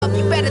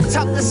you better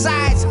tuck the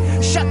sides.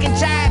 Shuck and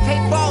jive,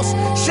 hey boss,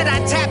 should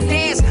I tap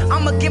dance?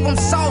 I'ma give them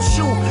soul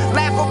shoe.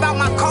 Laugh about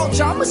my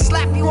culture, I'ma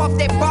slap you off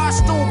that bar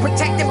stool.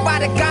 Protected by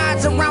the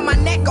gods around my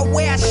neck, I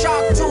wear a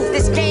shark tooth.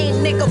 This game,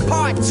 nigga,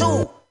 part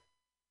 2.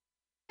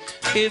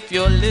 If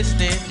you're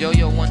listening, yo,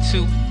 1,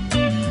 2.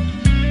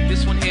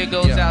 This one here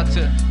goes out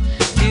to,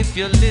 if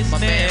you're listening, my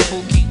man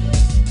Pookie.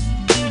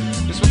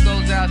 This one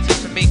goes out to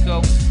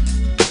Tamiko.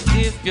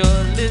 If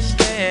you're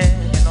listening,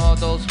 and all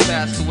those who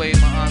passed away,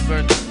 my Aunt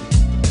Bertha.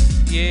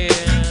 Yeah,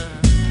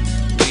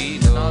 we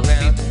go all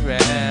around it,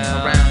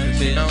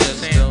 you know what I'm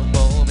saying? Just a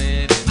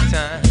moment in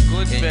time.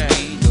 Good and bad.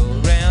 We go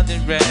round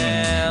and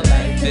round.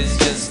 Life is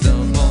just a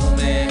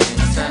moment in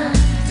time.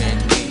 And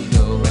we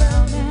go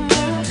round and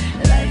round.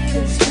 Life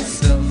is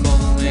just a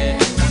moment in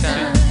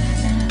time.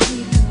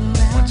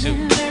 1, 2.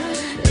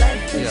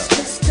 Life is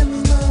just a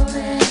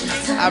moment in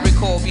time. I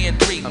recall being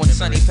 3 when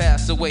Sonny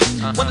passed away.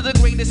 One of the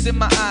greatest in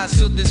my eyes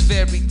till this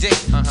very day.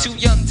 Too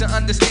young to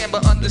understand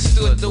but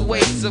understood the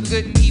ways of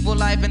good and evil.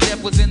 Life and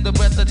death was in the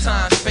breath of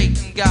time.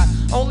 Fate and God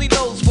only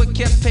knows what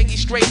kept Peggy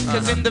straight.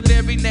 Cause in the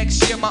very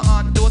next year my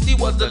Aunt Dorothy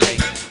was the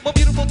late. More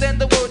beautiful than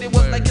the word, it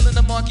was like killing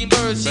a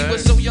mockingbird. She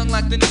was so young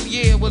like the new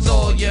year was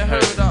all you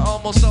heard. I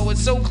almost saw it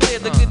so clear,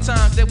 the good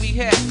times that we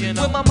had.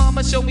 When my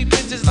mama showed me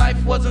pictures,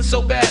 life wasn't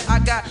so bad. I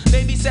got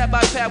babysat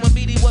by Pat when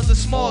Beatty was a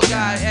small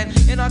guy. And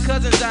in our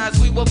cousin's eyes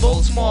we were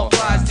both small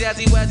flies.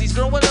 Jazzy Wazzy's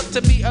growing up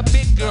to be a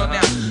big girl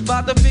now.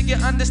 Father figure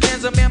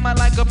understands a man might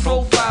like a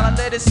profile. I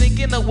let it sink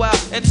in a while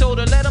and told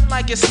her let him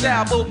like your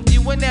style. Both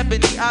you and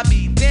Ebony, I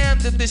be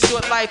damned if this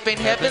short life ain't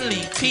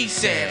heavenly.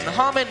 Peace and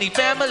harmony,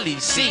 family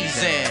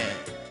season.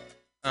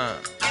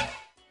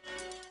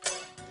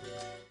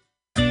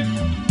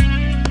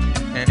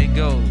 And it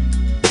goes.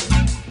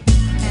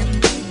 And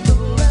we go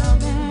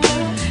round and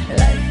round.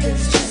 Life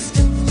is just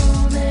a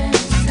moment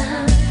in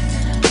time.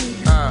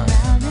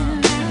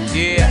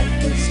 Yeah.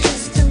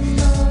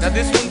 Now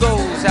this one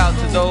goes out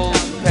to those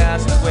who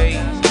passed away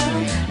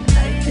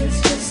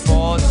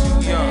far too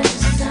young.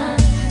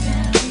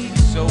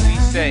 So we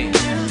say,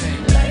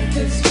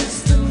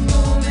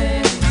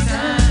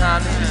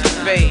 time is just a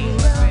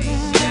phase.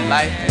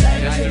 Life is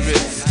just a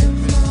risk.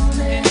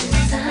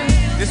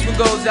 This one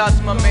goes out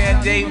to my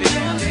man David, who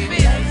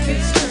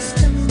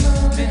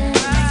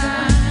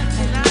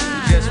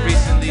just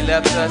recently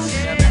left us.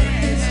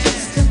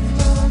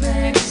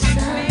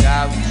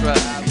 God we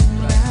trust.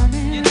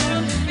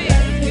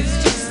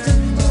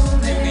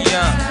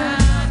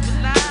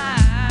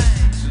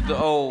 To the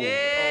old, stay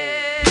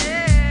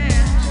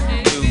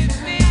true.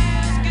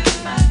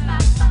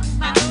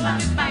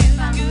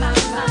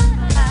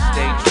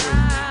 Stay true.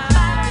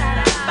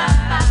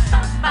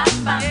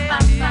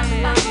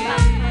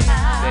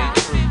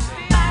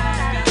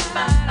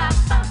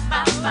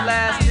 The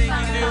last thing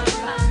you do,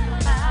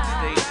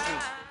 stay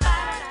true.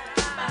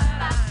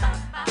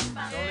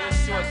 It's only a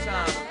short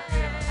time.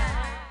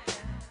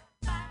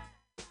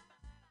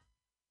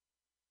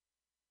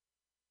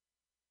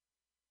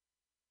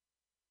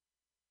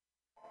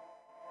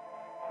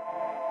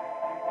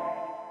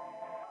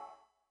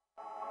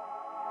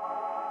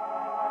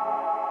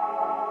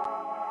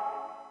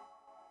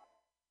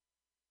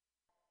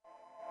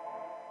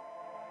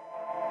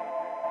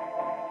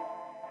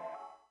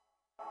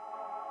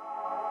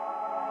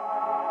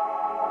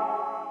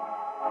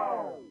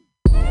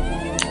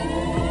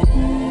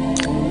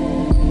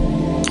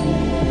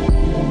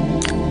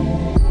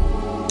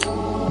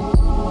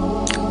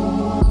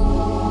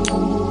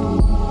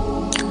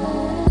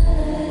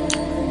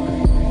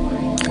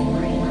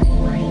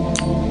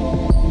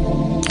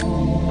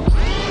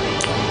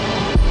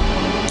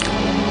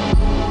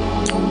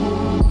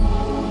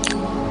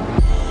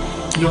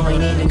 You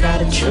ain't even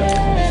got a trip,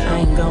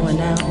 I ain't going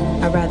out.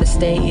 I'd rather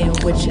stay in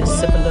with you,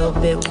 sip a little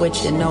bit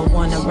with you, no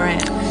one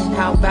around.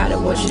 How about it,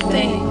 what you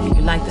think?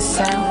 You like the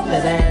sound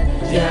of that?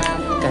 Yeah.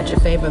 Got your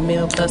favorite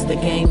meal plus the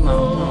game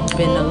on.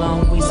 Been a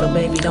long week, so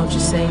baby, don't you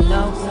say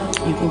no.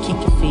 You can keep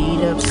your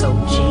feet up, so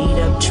G'd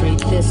up. Treat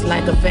this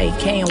like a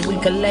vacay and we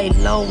can lay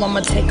low.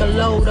 I'ma take a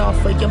load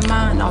off of your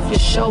mind, off your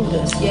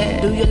shoulders.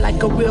 Yeah, do you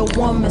like a real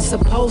woman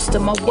supposed to?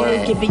 My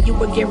word, giving you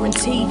a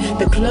guarantee.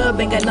 The club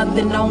ain't got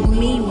nothing on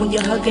me. When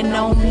you're hugging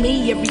on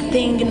me,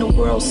 everything in the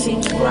world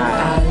seems right.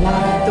 I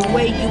like the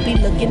way you be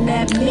looking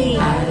at me.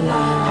 I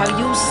like how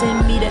you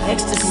send me the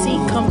ecstasy.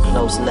 Come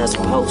close, let's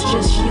post,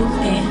 just you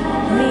and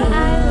me.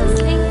 I was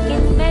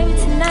thinking maybe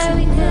tonight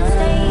we could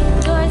stay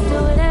indoors, do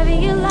whatever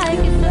you like.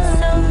 It feels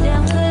so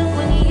damn good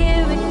when you're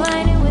here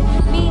reclining with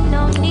me.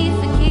 No need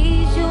for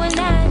keys, you and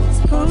I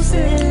just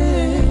posted.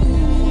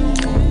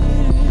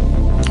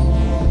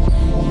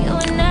 You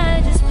and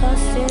I just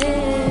posted.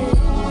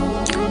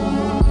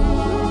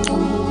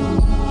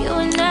 You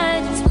and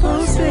I just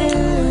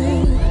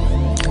posted.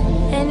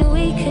 And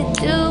we could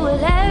do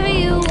whatever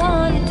you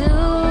wanna do.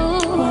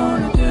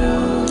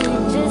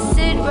 Just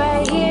sit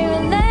right here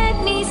and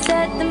let me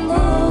set the mood.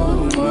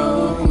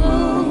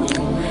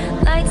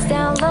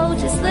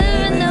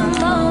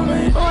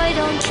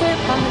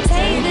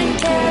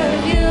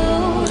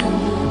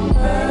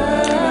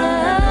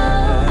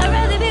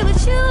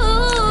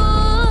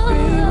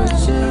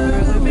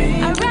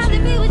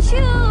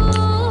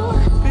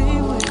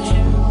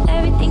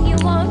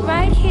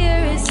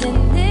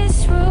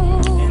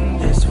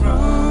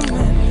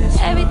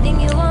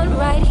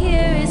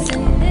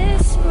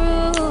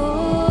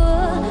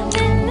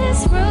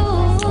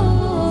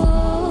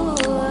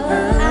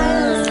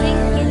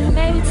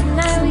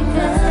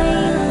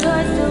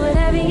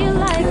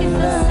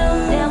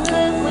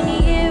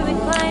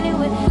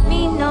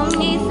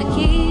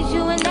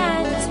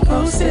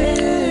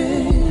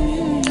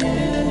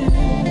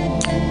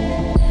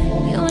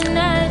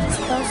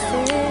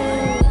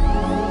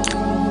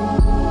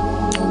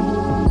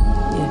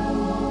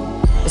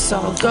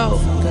 go.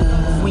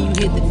 When you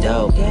hit the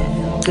door,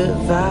 good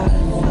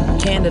vibe,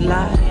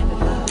 candlelight,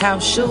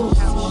 house shoes,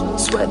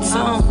 sweats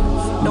on,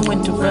 no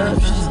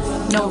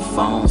interruptions, no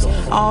phones,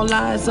 all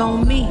eyes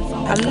on me.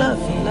 I love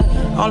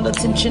it, all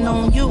attention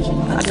on you.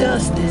 I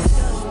does this.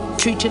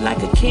 Treat you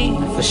like a king,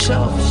 for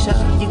sure.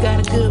 You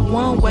got a good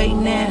one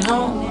waiting at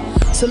home.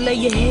 So lay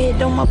your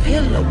head on my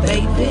pillow,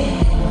 baby.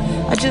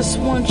 I just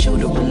want you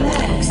to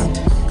relax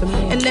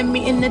and let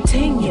me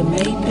entertain you,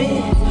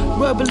 maybe.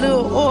 Rub a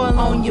little oil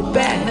on your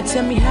back. Now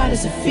tell me, how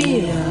does it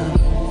feel?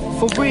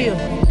 For real,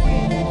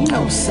 you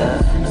know, sir,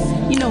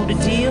 you know the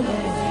deal.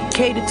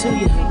 Cater to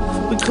you,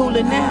 we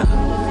coolin' now,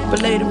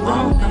 but later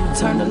on, I'ma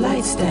turn the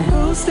lights down.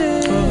 Who's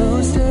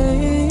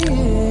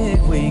there?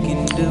 We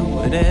can do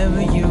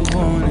whatever you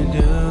wanna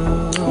do.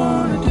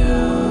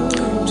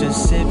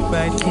 Just sit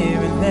right here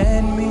and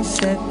let me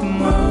set the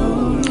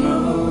mood.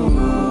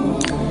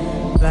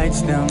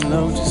 Lights down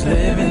low, just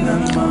live in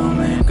the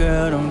moment.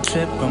 Girl, don't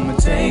trip, I'ma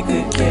take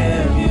good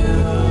care of you.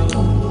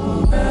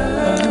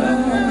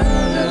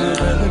 I'd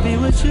rather be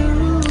with you,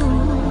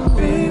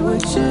 be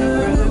with you,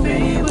 rather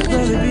be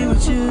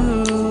with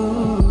you.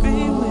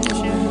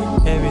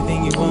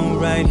 Everything you want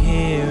right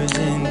here is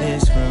in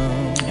this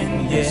room,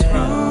 in this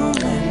room.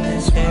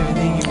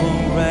 Everything you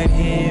want right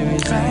here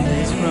is in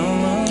this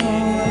room,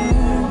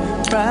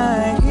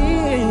 right here.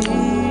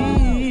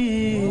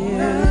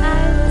 I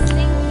was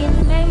thinking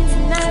maybe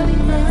tonight we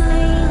could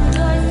stay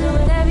indoors, do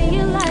whatever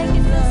you like.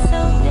 It feels so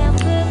damn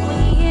good when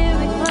you're here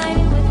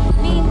reclining with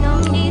me. No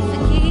need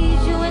for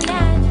keys, you and I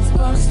just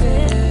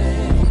posted.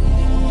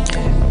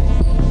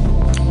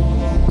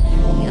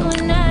 You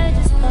and I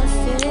just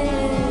posted.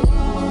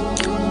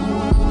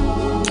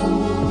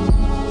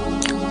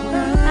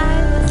 I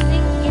was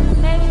thinking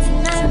maybe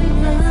tonight we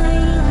could stay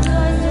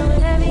indoors, do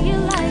whatever you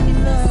like. It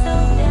feels so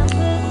damn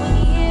good when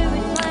you're here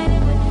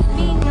reclining with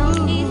me. No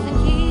need for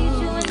keys,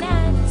 you and I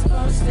just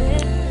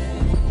posted.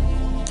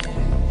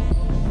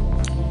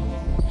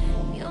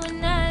 You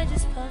and I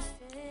just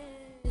posted.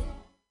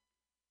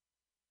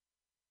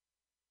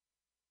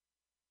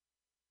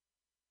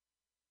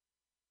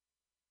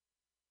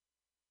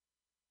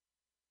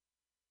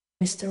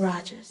 Mr.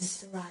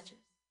 Rogers.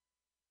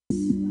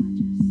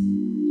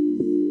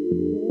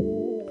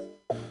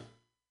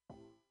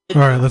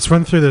 All right, let's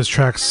run through those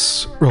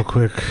tracks real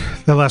quick.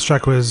 That last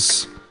track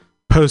was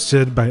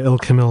Posted by Il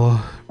Camille,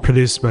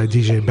 produced by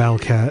DJ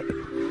Battlecat.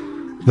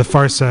 The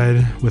Far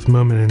Side with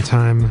Moment in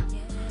Time.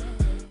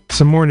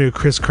 Some more new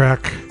Chris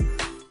Crack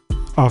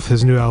off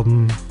his new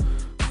album,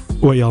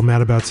 What Y'all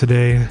Mad About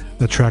Today.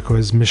 The track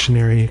was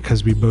Missionary,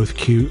 Cause We Both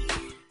Cute.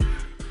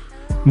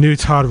 New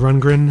Todd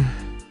Rundgren,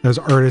 that was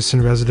Artist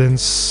in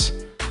Residence.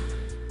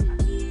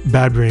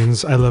 Bad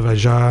Brains, I Love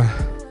Aja.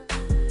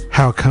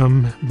 How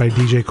Come by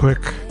DJ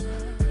Quick.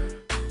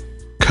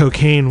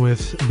 Cocaine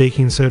with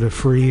Baking Soda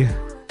Free.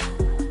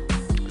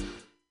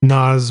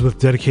 Nas with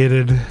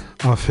Dedicated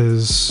off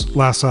his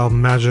last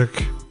album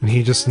Magic, and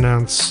he just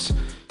announced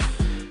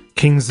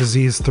King's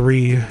Disease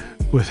 3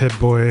 with Hit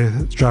Boy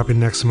dropping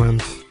next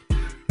month.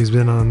 He's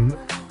been on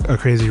a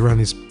crazy run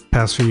these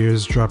past few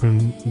years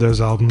dropping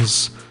those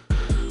albums.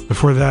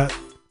 Before that,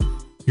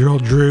 your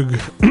old Droog,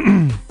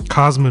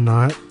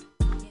 Cosmonaut.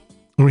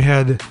 And we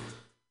had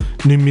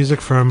new music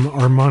from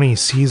Armani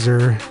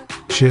Caesar.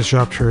 She just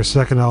dropped her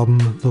second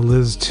album, The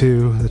Liz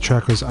 2. The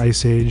track was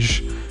Ice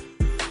Age.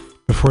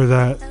 Before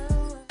that,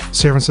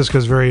 San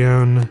Francisco's very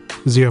own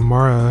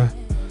Xiomara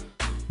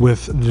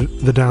with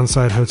The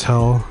Downside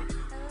Hotel.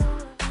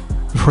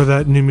 Before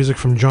that, new music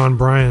from John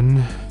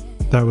Bryan.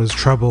 That was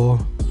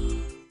Trouble.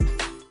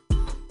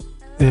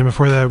 And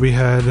before that, we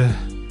had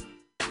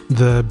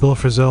the Bill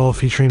Frisell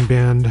featuring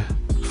band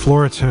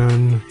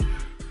Floratone.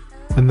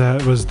 And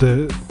that was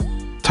the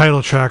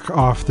title track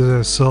off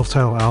the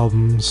self-titled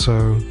album.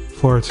 So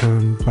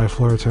Floratone by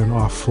Floratone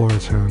off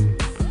Floratone.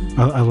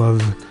 I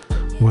love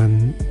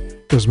when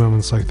there's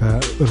moments like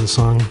that with a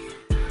song.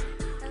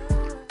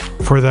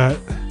 For that,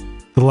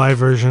 the live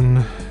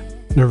version,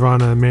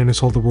 Nirvana, Man Who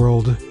Sold the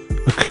World,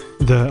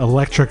 the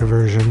electric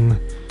version.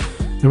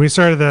 And we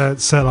started that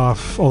set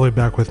off all the way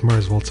back with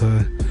Mars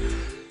Volta.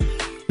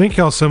 Thank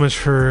you all so much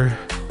for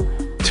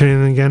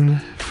tuning in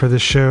again for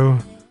this show.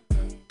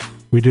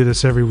 We do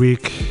this every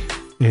week,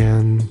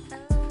 and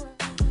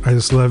I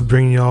just love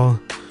bringing y'all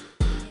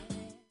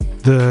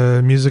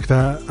the music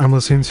that I'm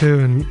listening to,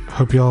 and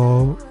hope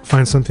y'all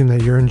find something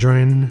that you're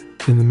enjoying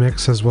in the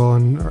mix as well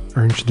and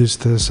are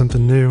introduced to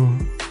something new.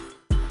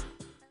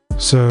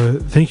 So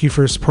thank you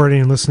for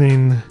supporting and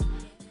listening.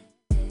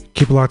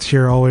 Keep it locked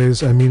here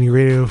always at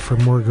MutinyRadio for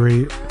more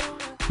great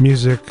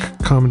music,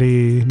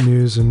 comedy,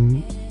 news,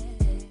 and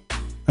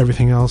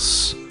everything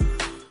else.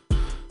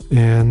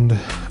 And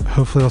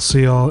hopefully I'll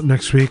see y'all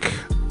next week.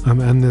 I'm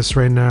ending this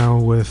right now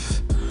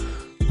with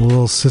a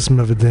little System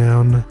of a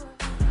Down.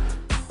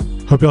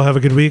 Hope y'all have a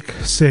good week.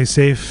 Stay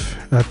safe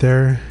out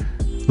there.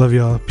 Love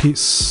y'all.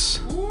 Peace.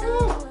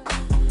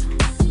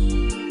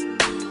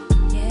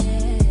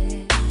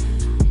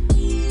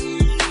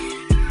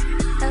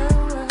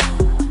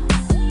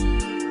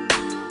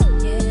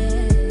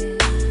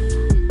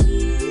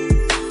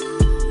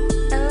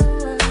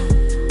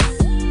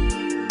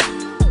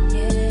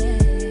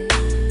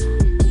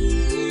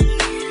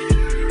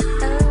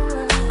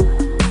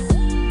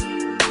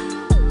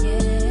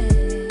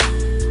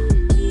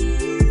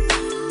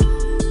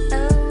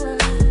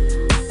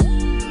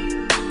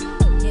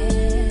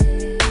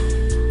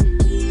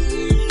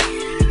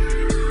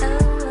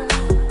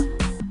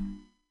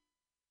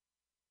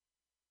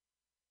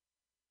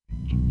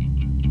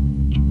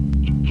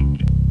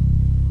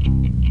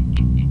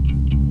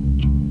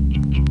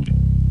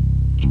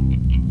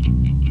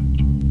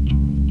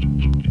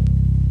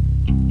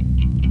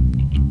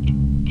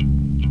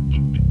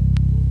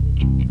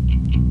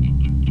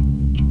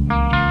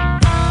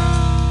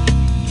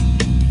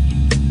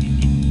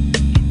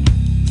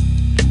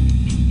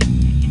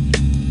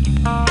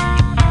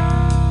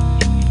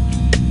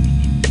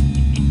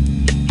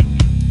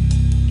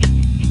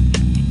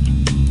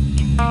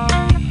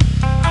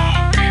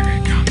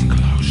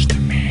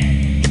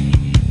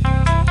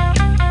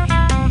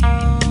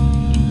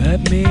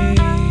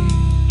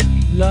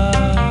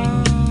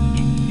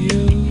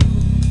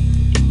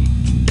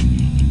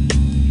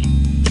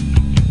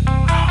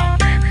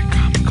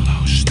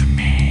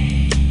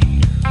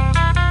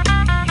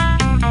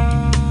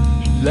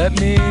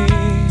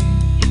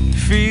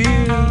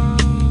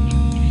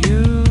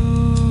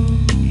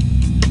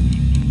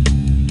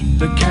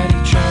 Look at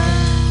each other.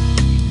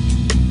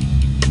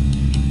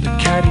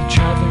 Look at each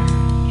other.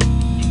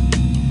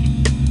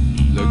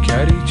 Look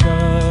at each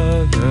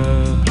other.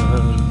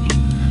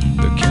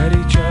 Look at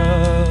each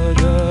other.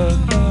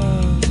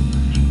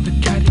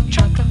 Look at each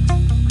other.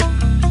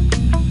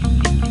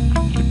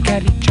 Look at each other. Look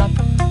at each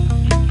other.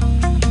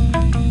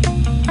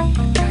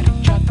 Look at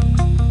each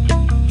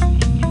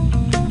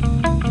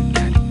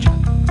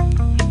other.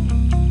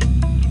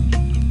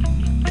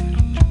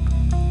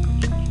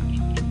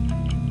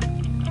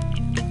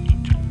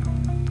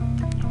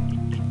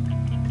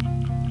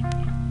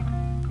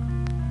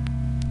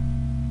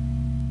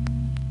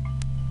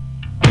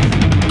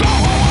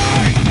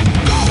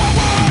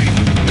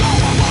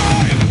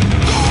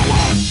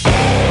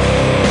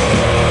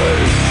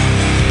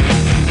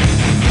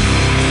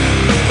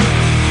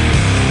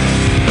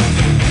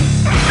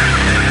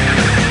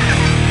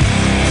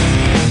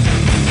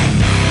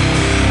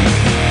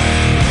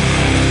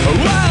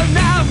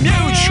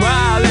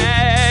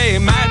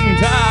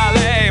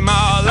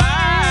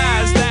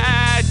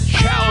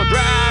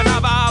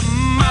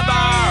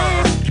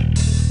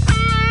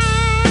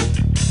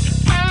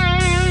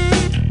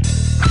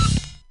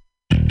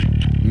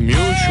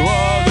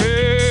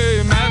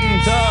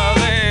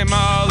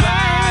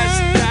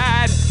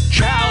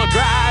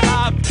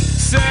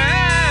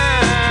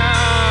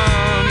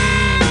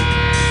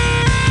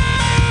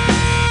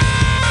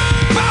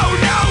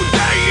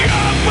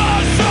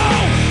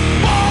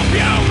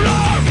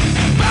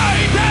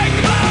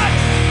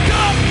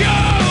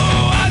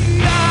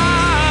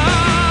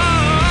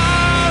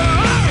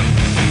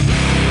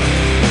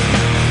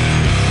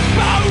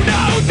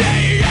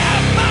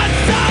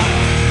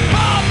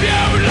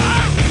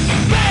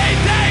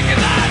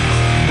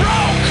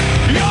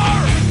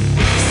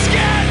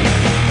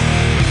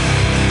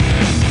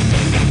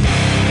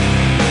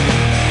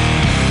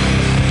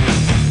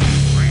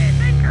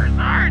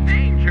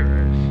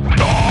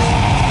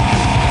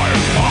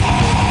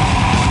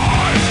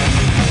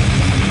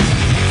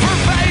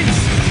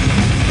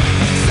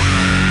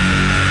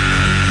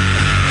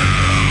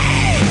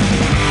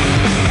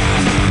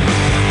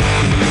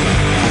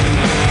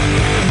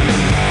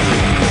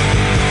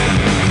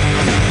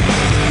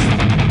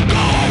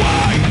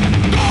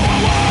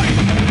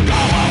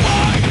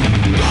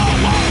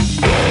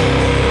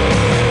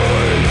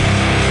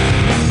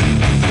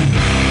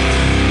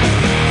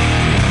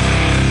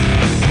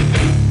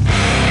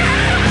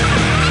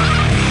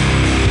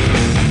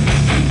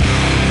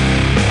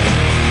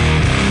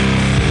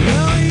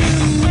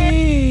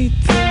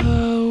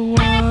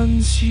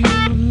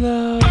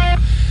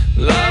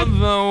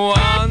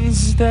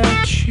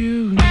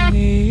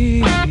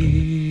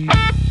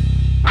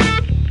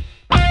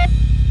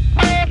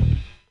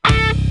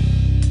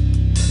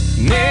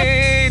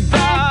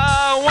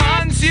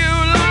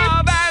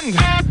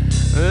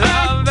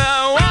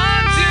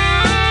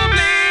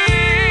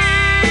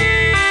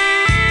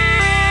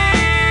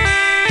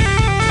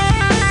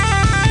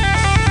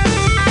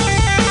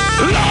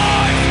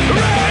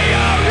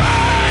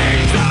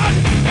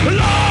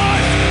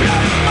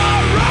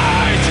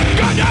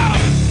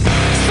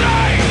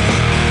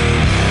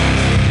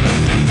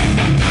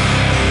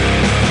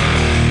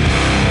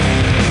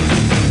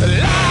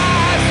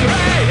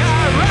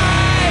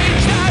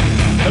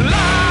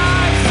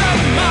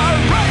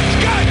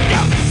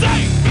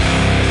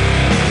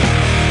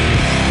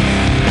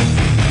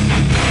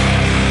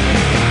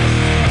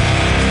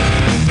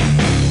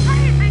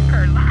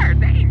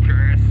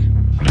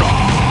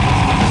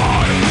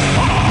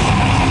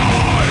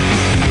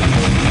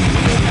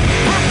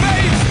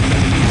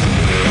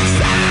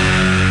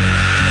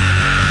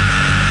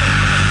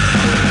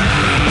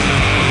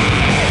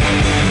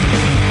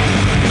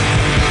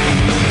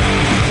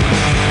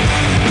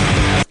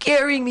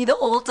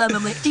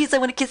 I'm like, geez, I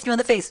want to kiss you on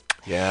the face.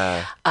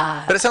 Yeah.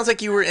 But it sounds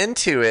like you were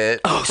into it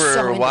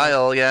for a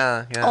while.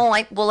 Yeah. Oh,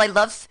 I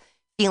love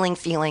feeling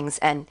feelings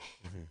and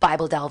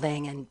Bible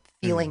delving and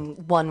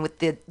feeling one with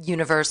the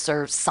universe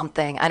or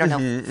something. I don't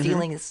know.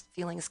 Feeling is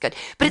good.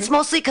 But it's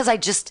mostly because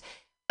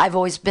I've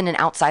always been an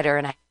outsider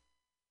and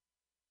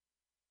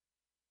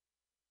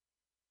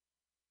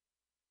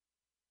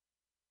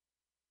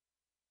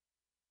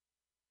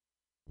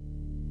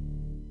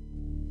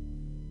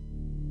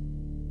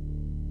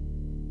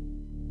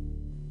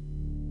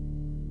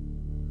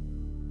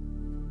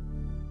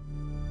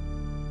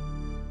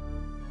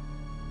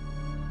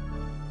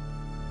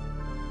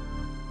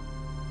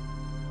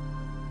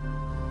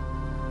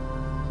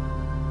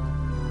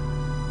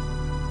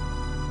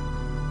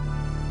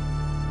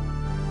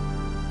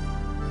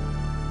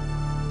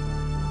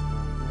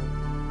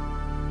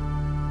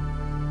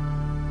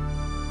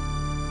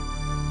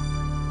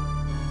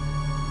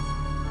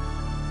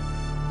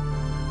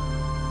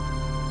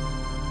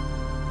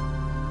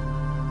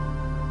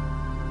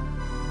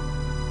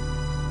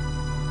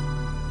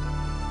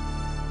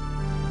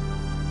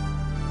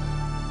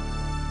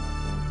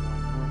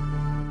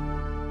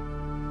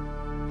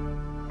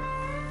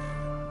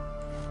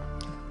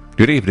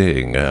Good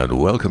evening, and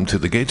welcome to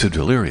the Gates of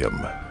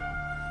Delirium.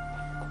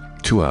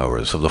 2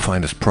 hours of the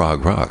finest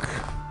prog rock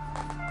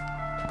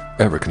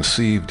ever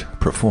conceived,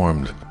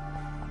 performed,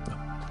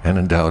 and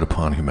endowed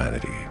upon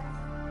humanity.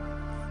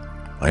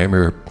 I am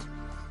your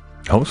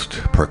host,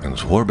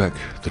 Perkins Warbeck,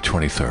 the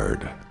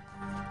 23rd,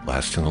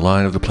 last in the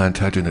line of the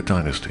Plantagenet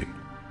dynasty,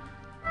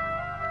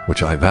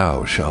 which I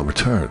vow shall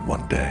return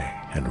one day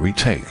and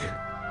retake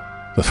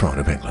the throne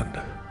of England.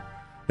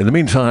 In the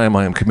meantime,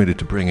 I am committed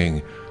to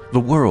bringing the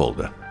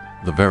world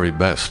the very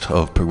best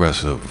of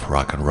progressive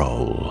rock and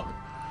roll.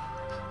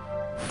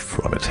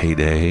 From its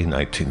heyday,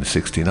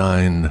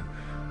 1969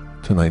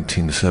 to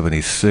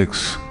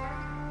 1976,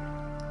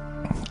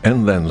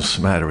 and then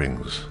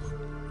smatterings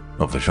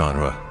of the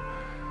genre,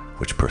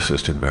 which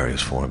persist in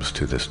various forms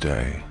to this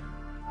day.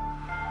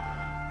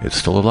 It's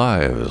still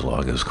alive as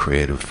long as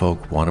creative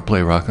folk want to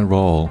play rock and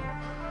roll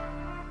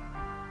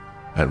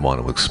and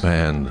want to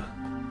expand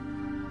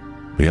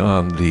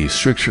beyond the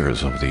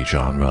strictures of the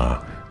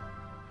genre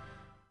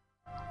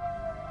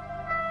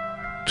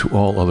to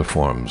all other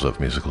forms of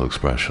musical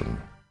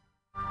expression,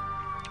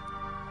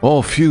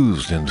 all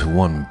fused into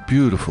one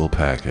beautiful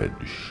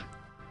package.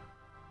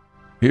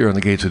 Here on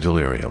the Gates of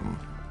Delirium,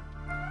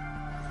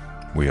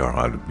 we are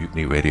on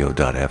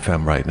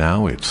MutinyRadio.fm right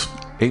now. It's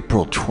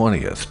April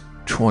 20th,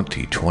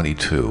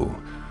 2022.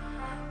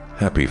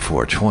 Happy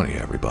 420,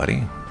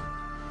 everybody.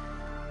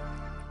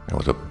 It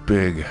was a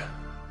big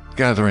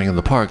gathering in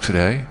the park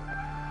today,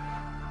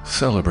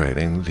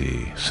 celebrating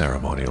the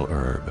ceremonial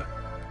herb.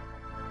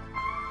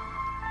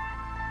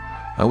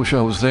 I wish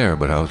I was there,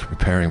 but I was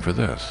preparing for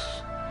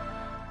this.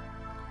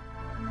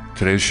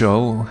 Today's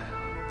show,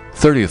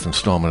 30th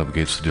installment of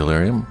Gates of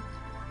Delirium.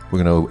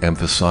 We're going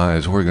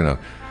to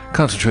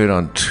concentrate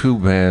on two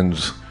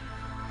bands.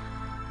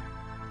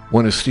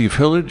 One is Steve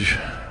Hillage,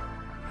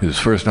 his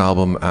first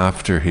album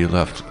after he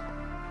left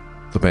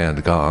the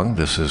band Gong.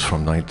 This is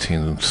from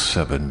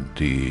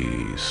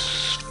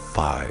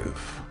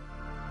 1975.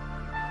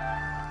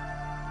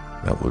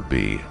 That would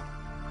be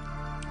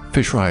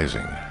Fish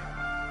Rising.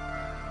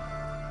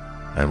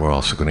 And we're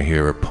also going to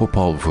hear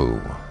Popol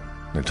Vuh,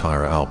 an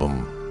entire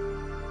album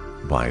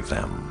by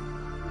them.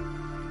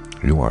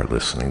 You are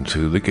listening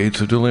to The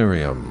Gates of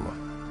Delirium.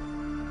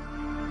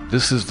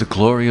 This is the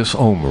glorious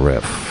Ohm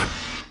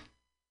riff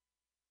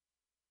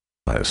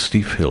by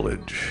Steve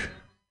Hillage.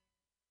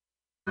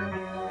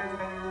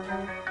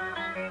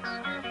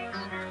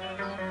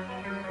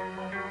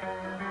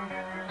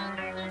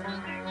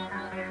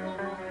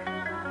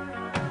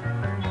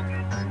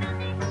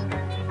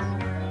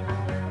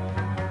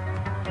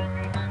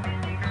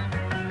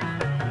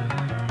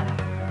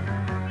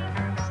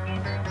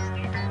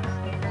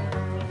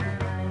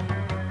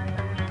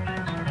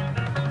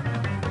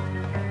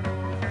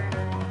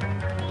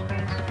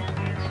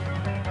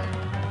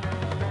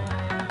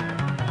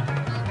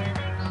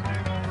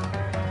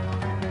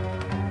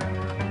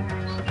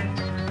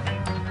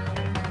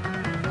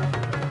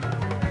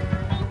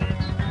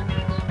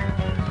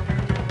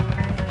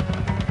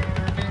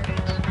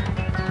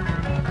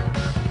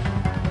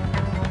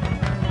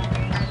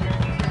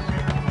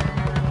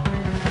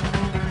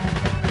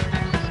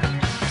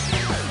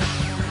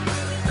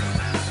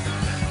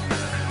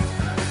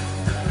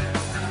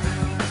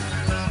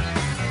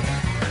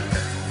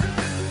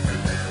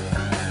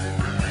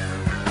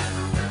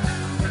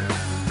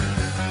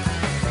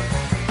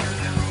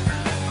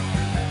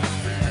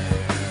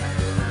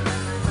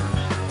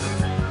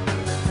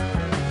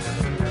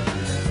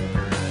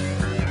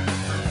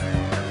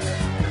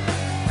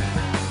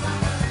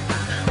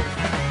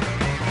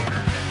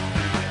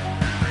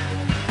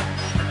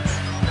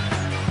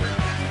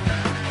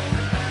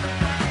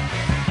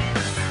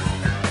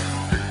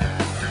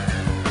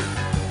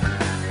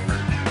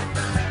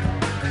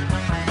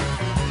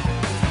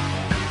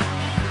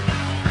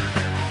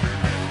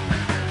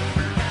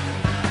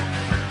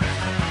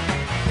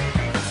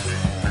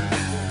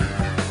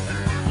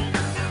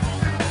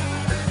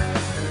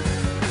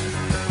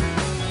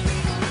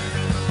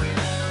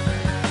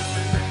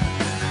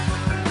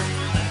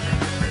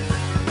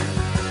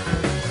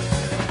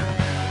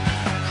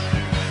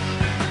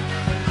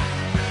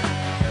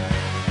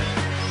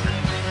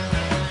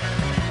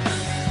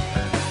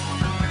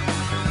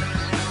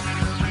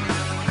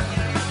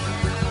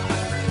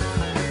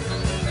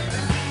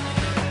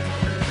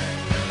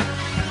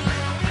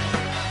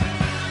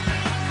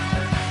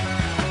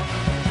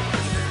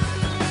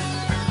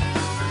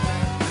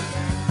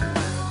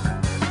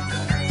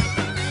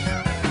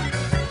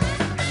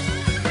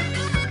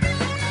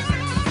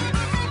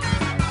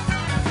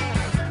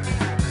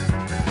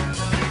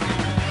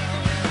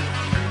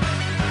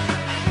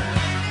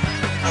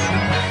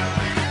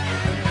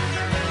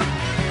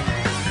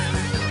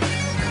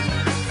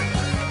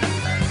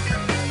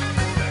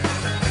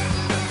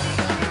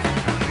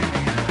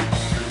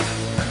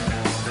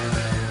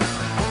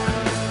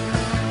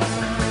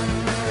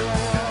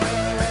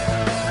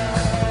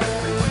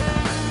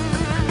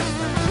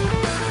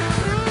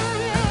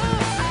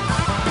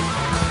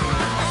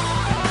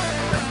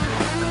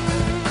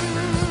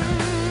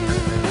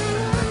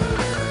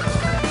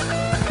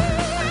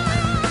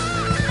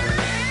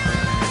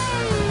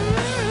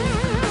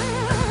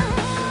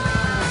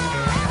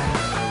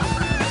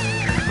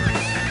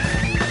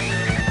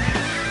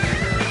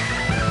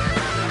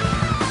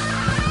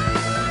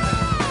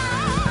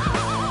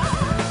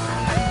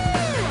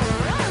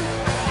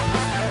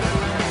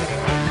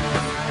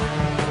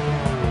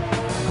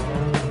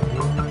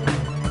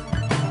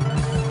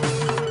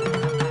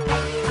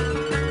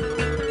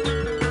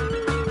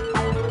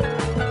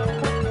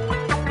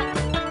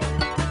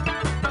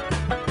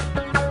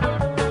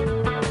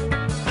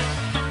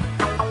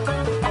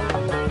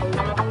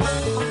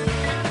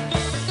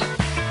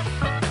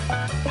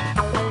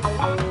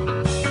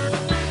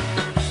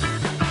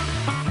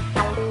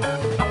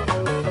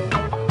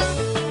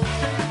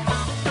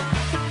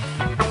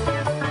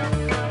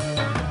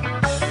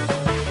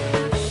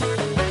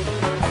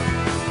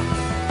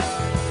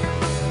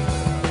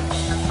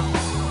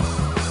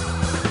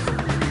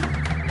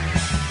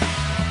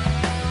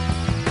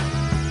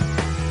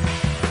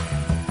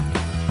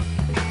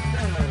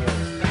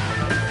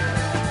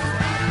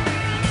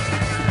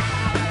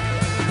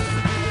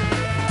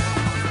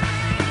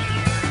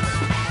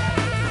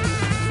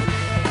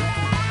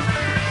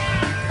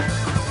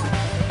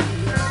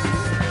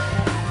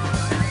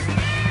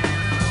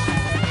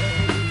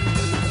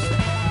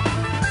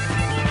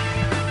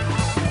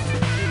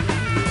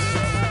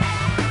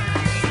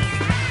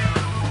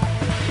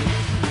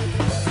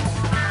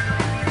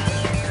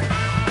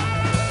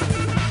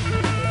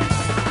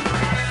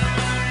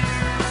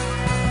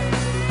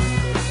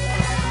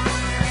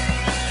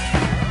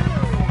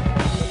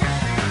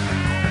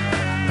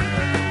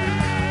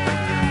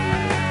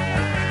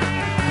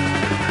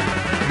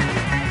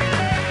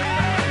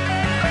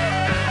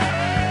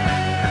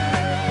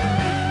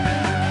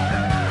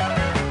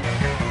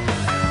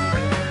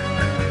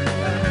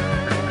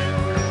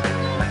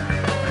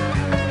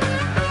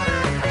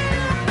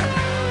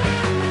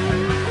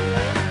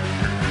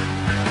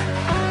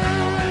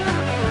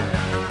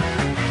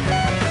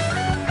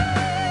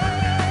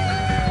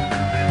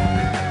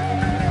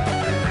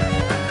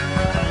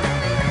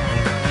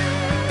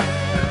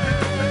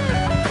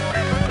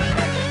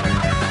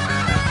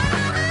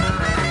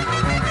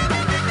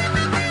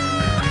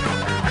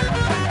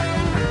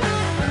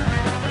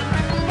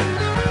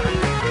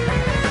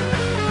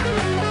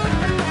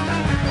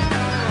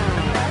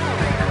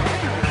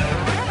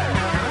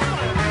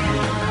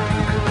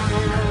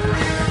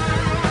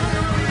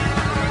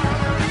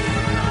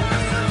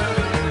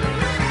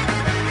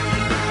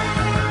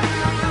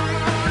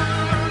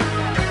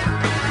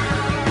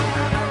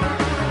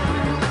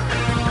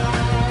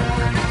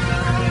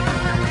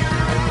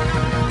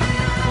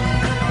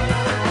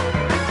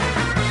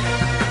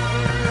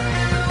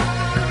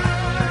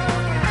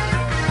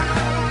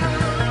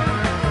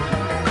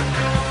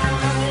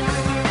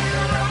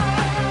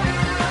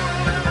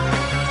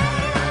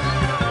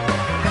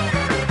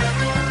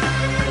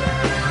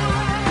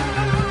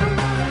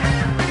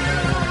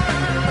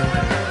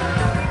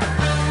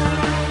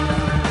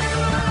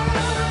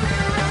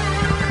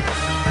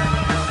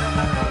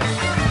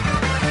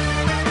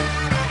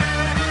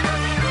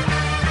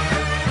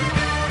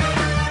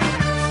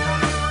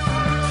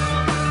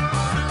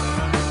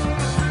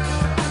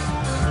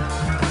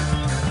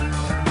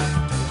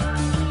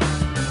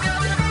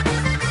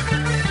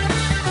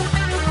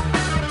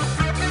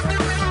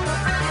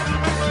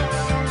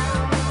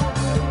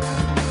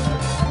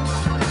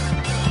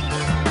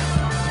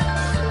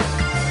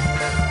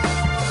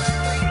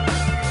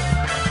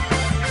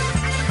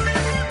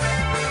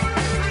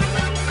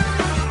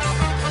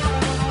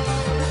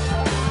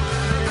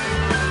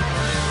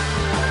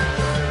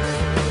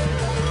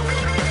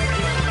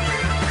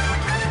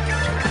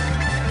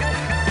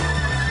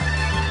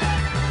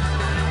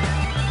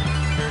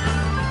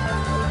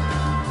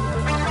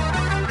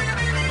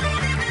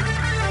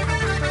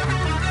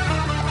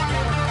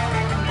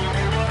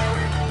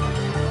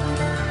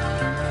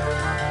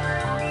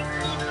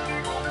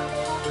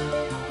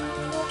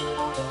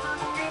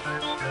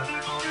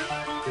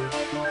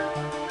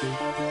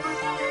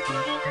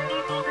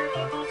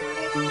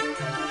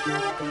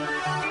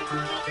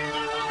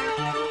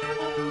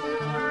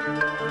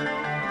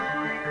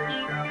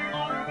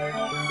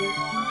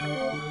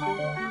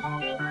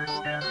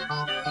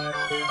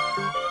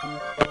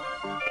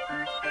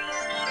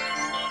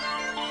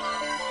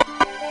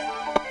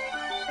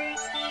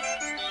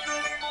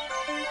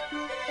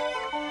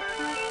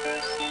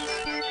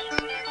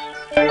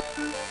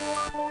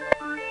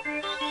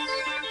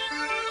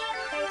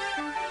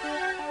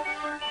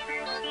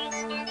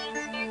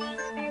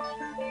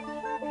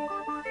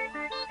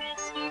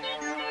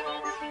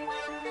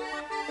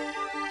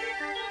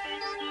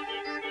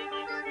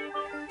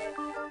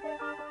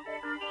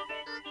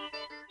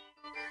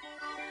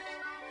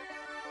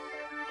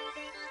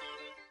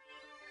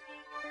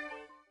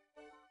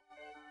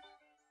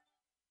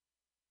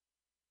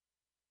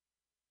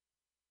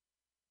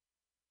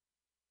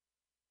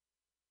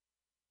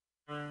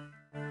 The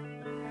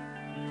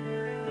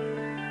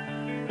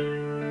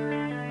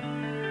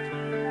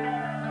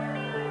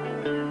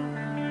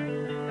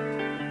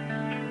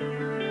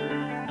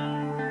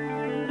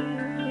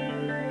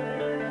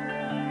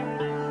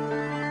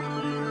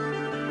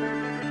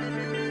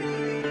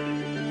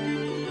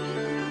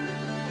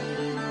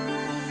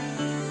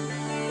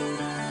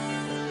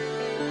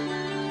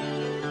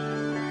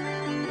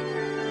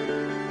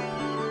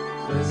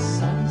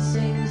sun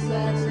sings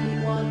that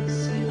he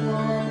wants you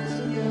all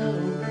to know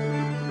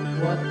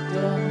what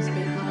dawns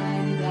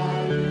behind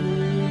our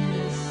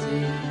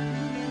lunacy.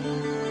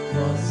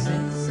 For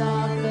since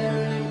our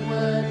very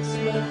words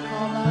were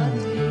common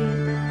here,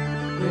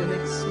 we've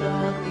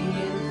explored the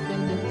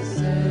infinite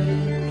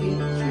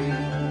circuitry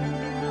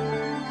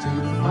to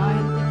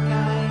find the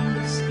kind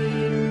of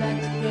scheme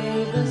that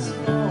gave us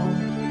form.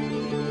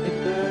 It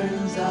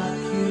burns our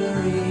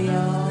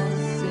curiosity.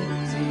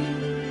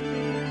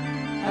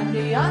 And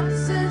the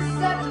answers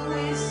that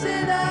we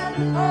sit and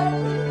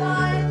hope to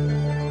find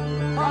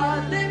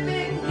are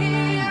living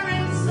here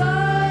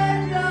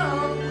inside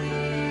of we.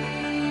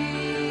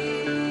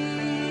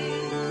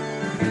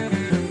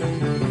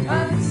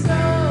 And so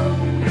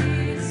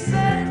we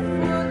set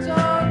foot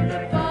on the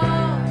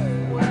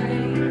pathway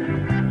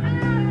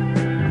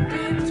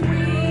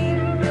between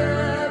the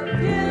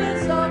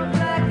pillars of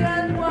black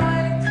and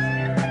white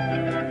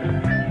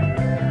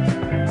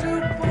to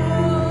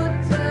put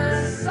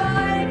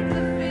aside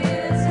the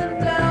fears and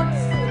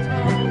doubts that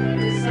hold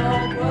this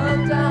old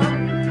world down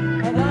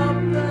and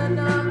open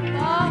up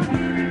our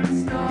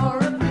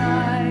store of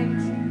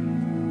light.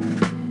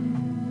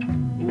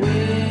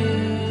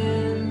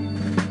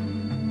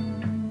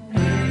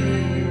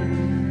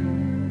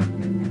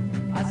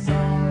 I saw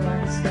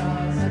all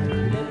stars that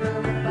glimmer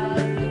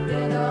above me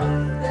get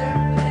off their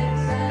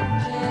plates and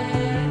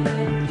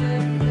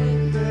gently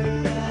flicker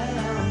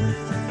down.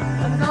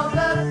 And all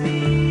the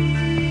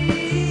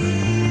people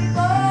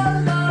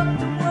of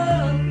the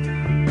world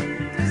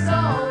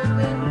dissolve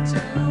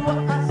into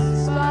a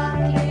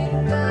sparkling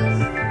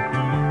dust.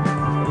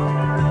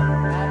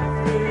 And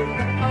through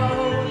the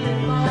holy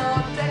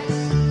vortex,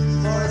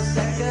 for a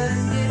second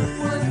it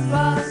would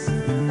pass,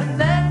 and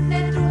then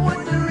it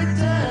would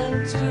return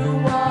to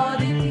what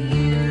it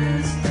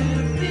used to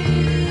be.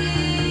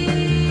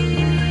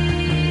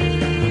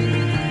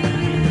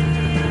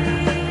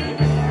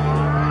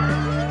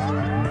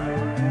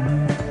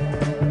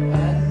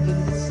 And in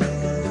the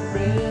second of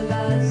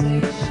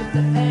realization,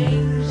 the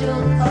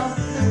angel of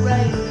the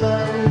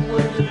rainbow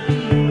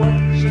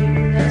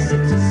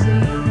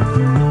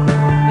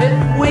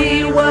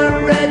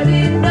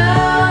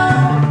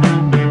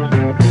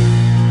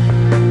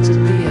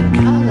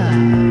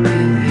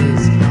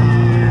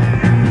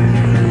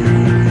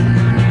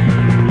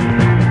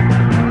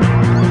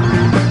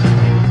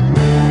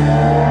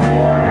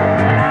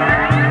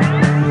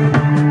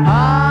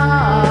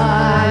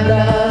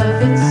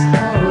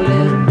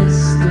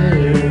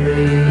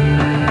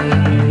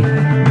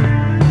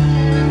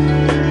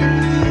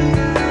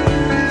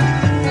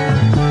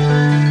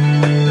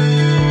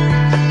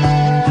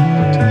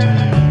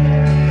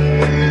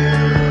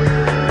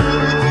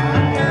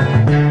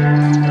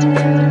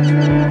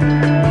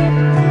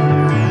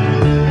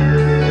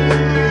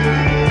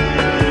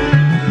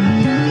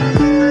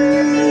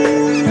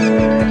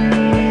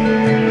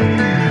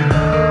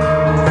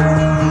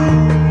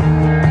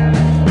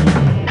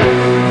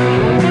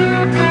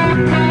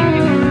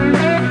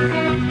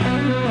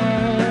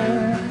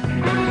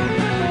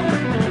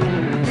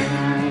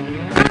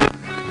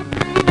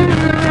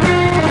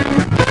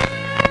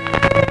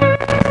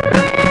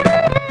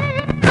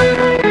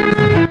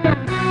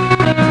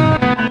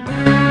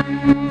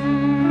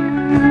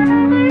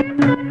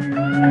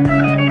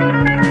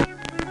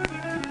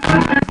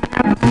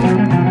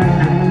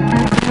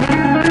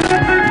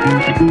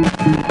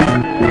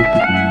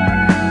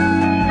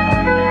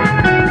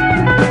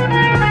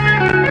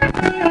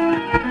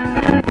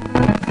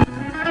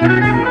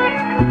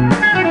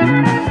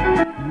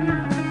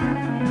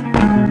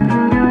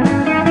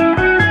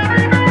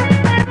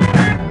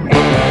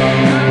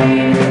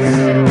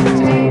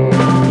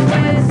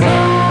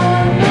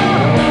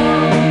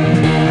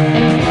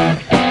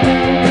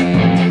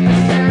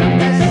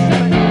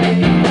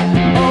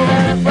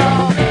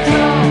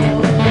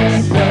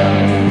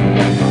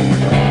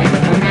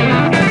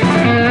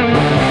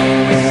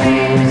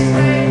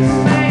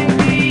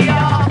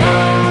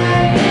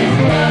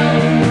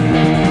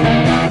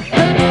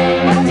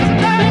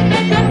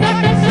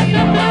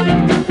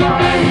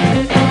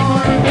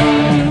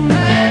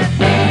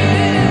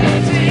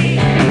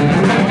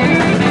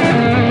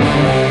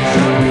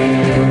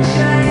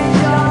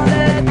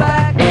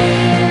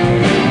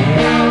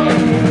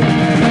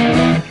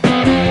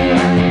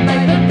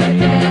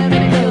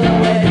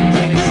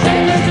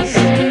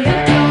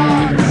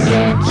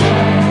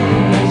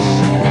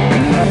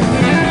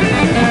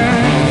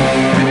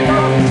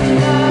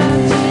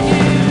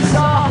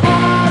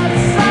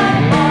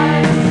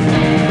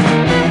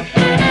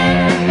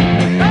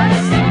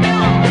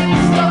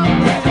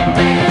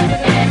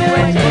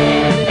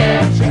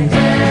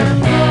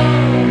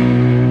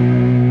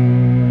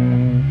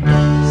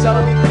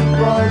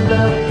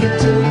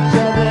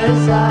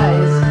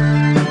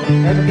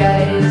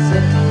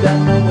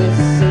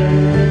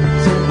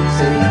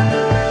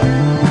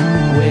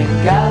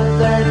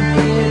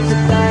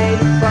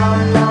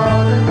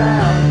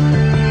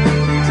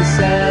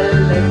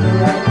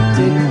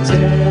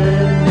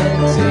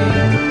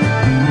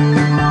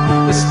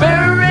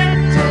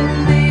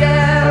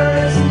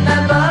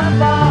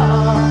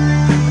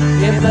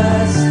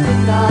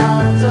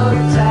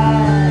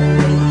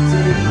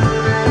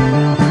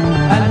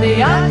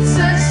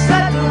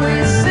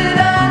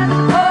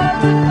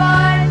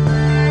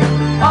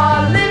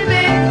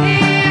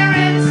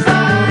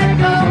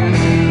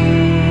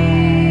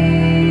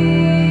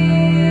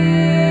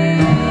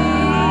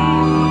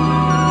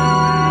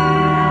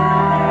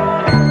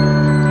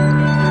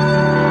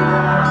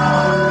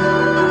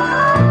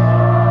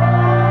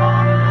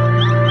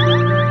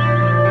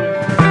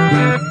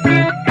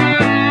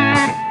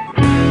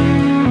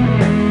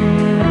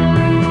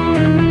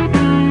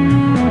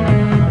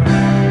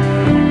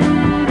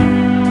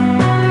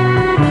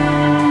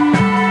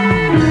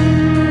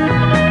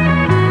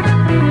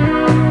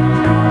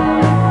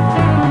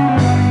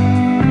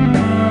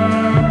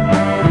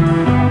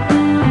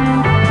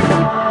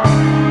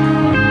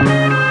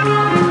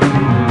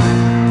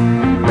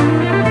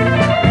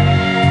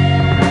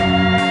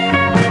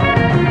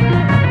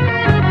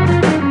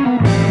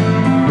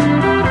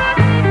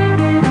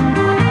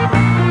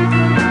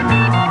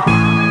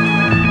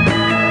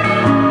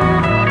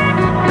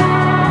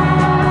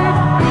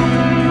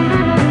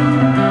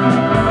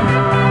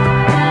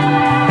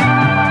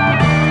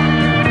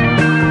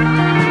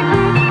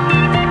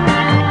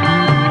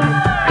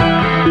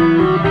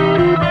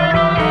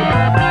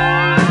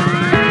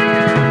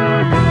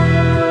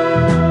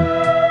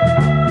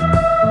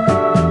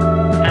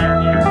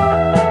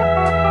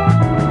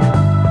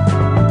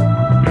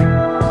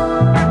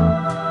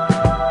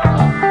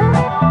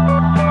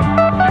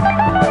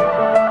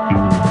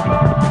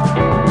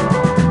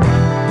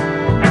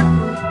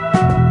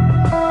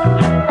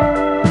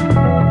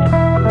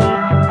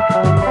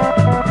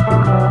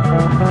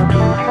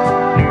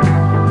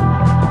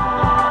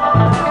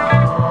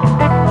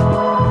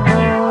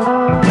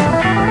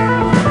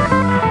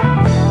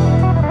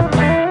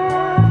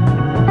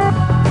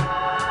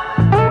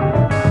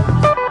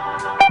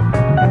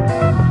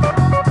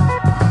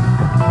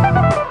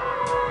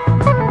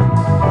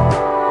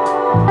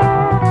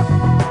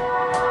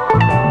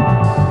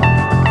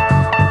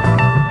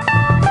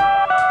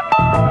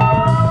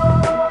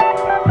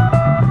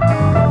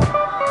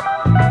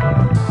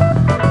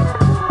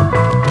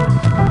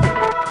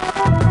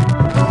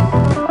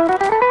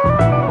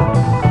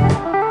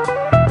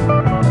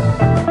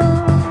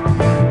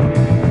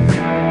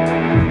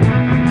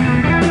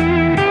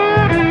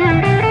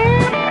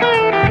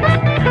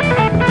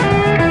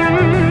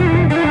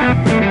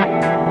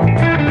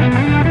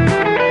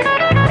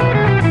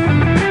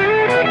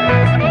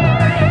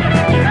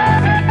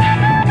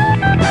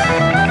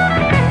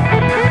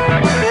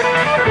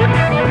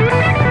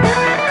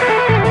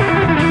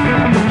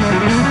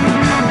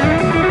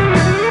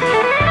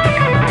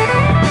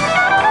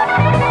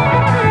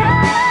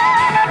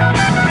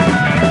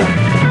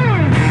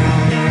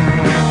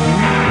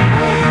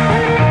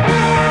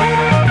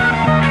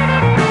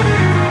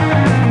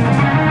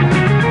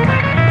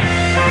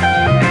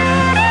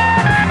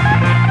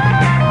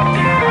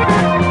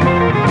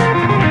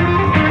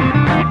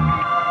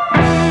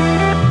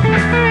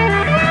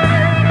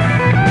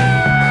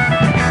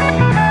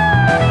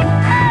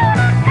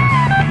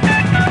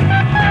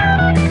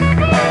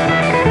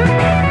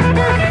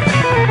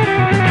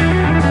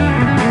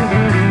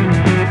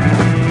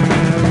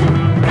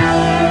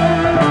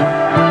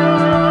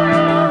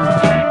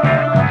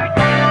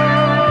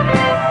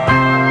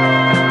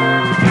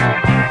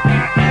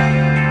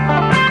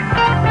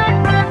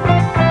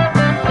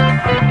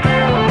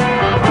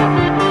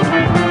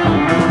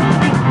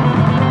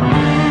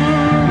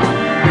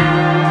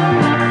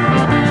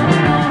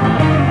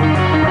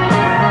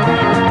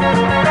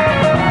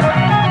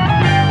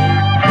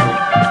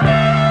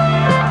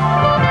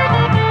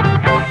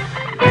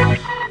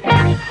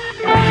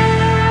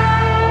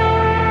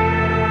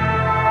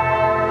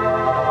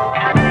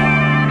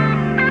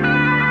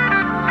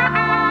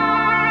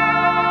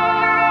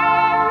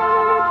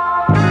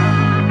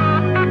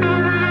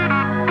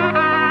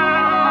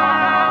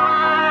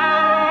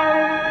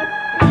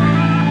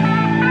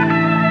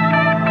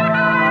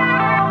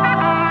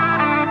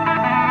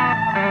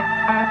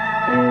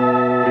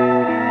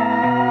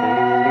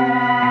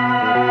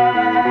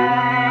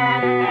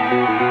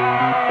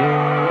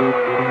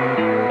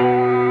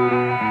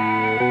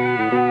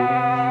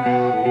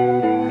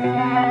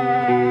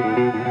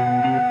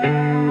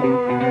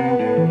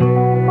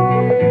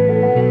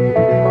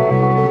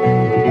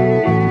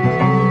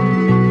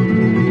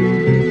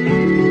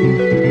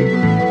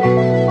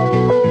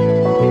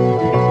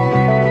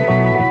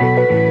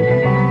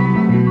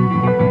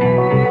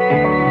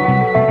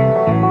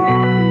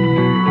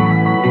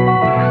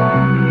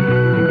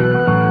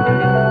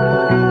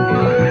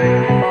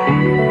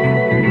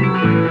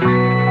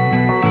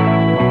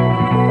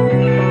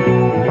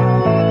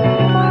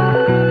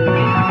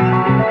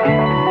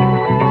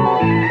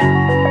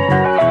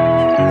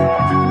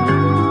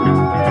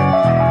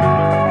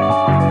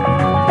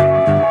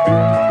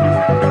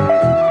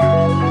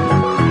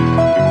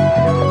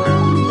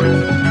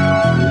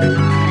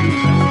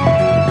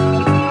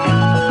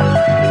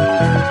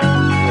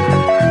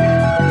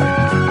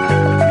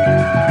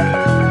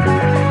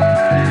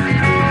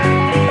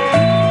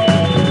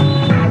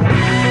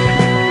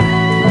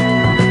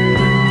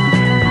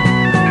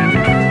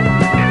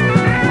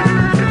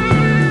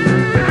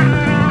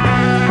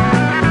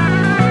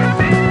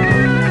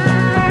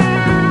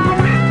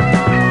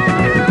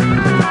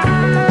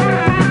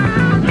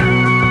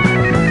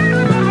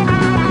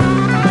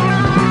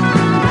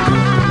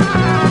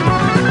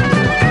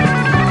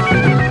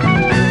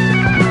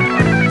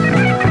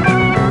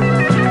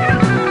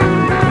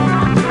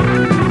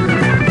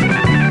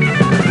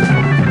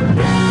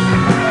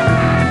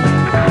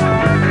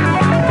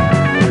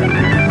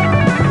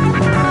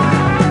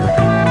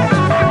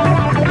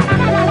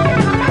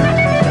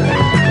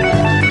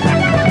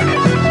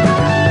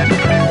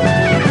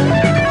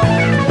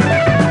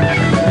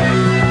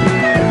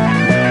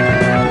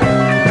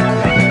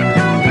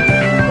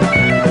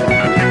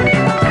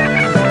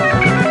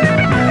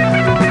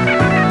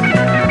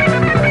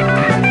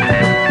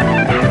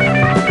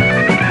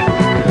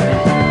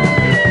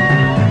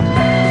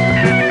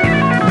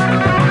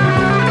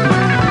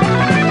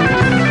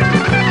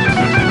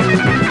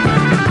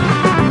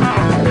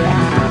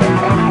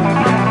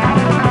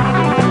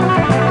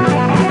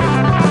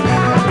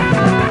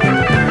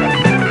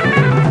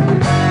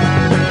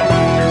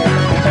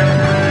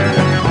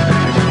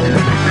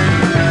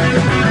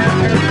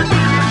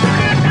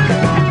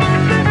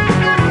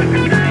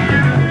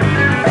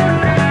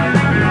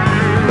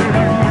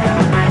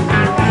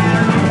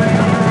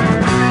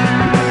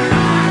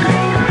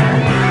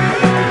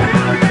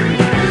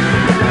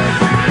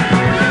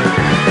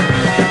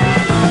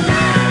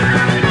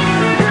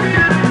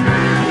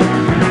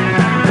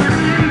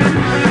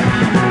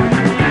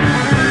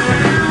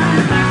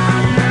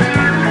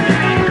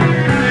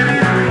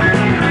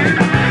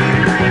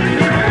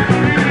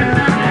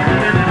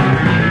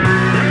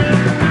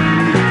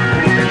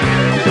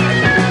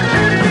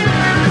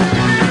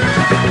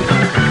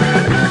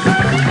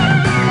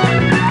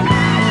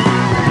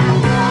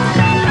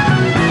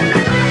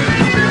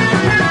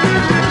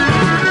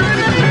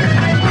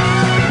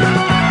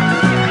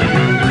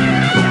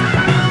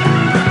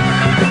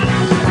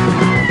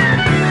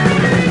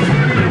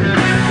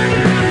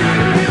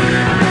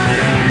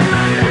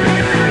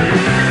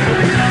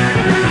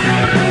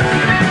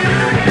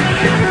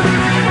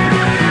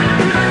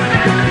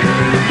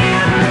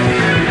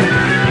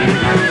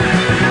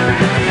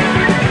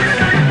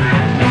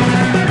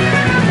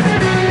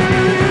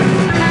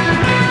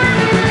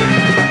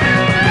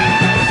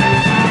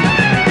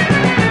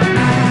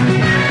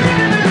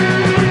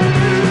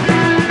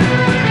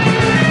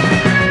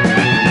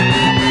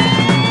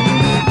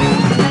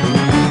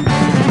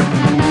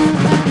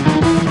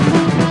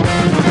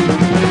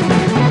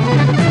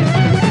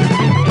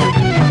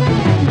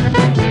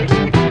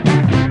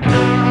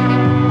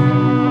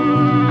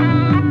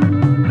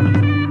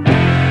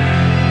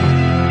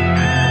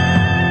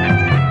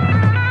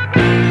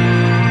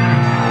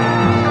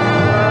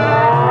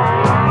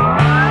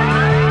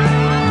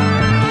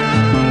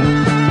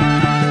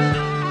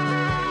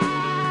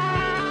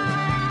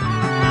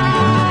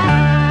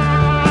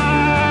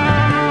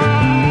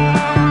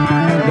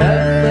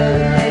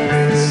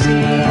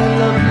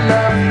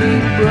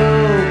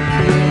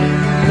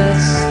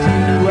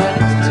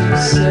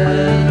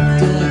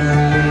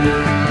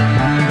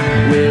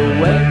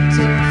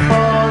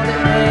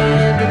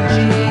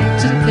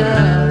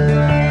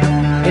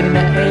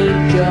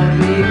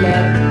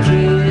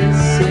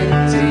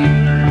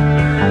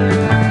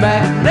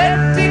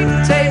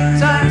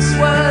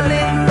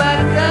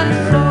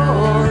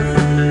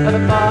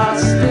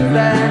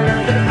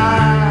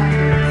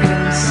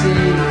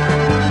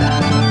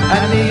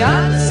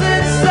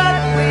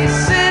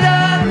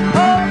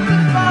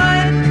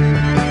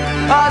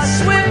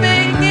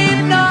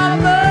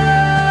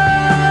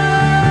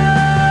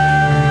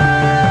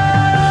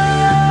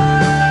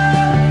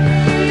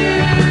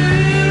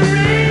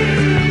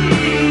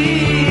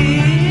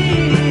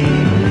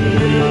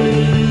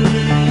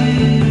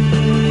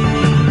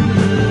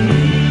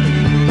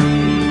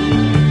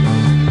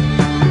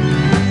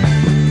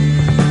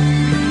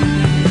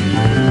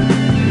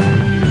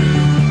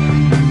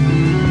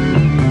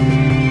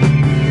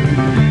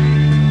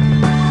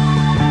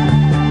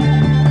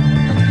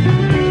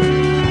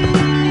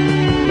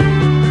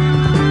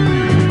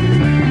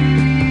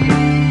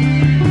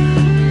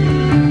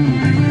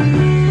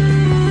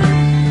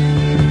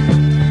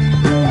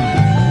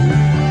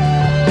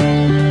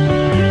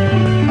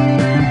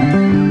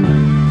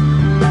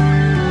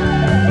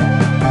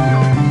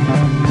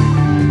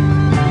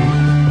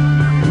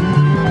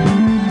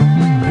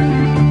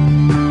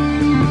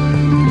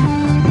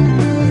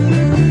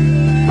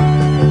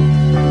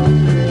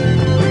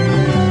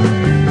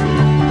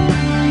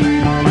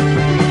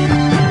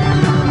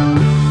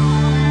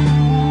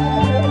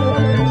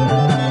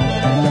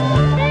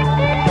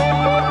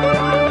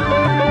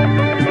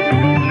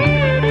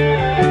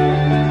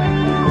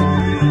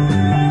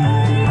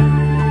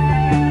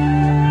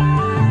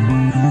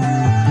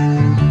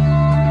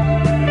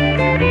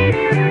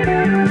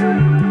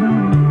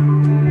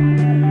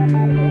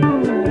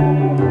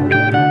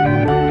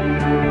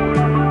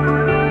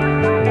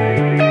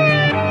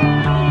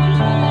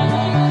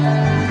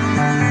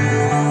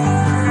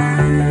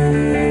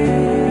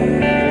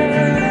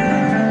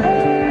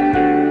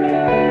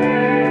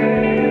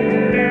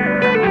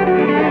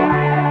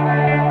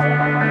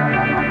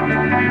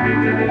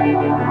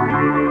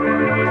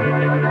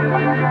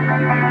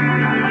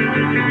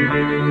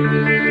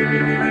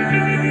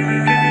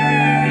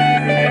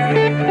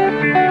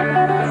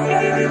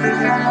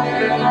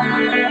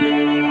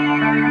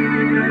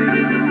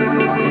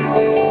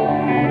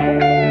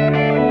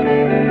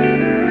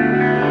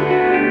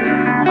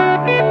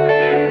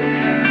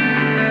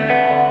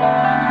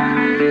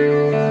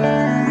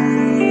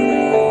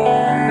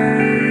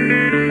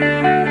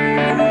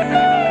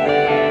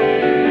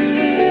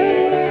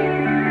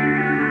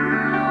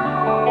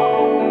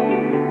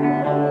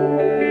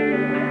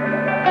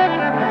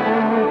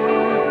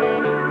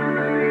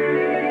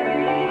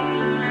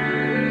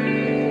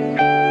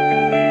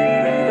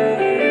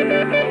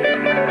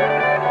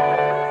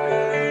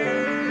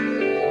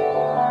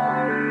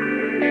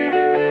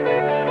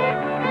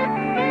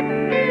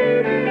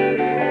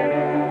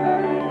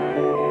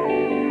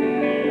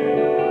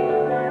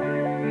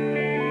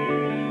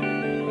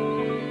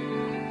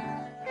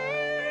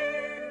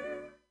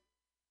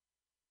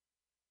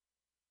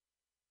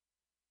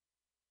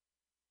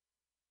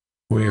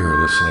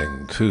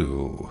listening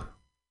to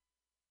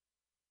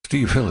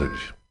Steve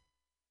Village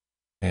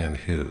and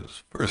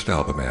his first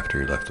album after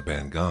he left the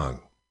band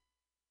Gong.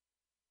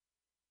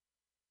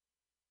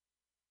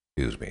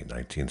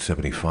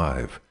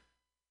 1975.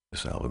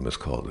 This album is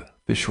called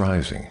Fish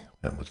Rising.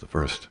 That was the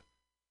first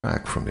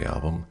track from the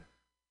album,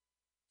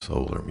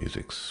 Solar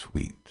Music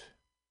Suite.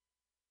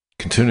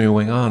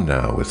 Continuing on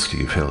now with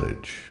Steve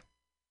Village.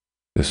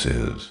 This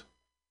is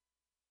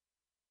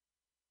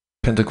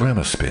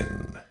Pentagramma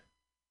Spin.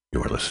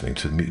 You are listening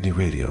to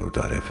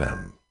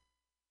MutinyRadio.fm.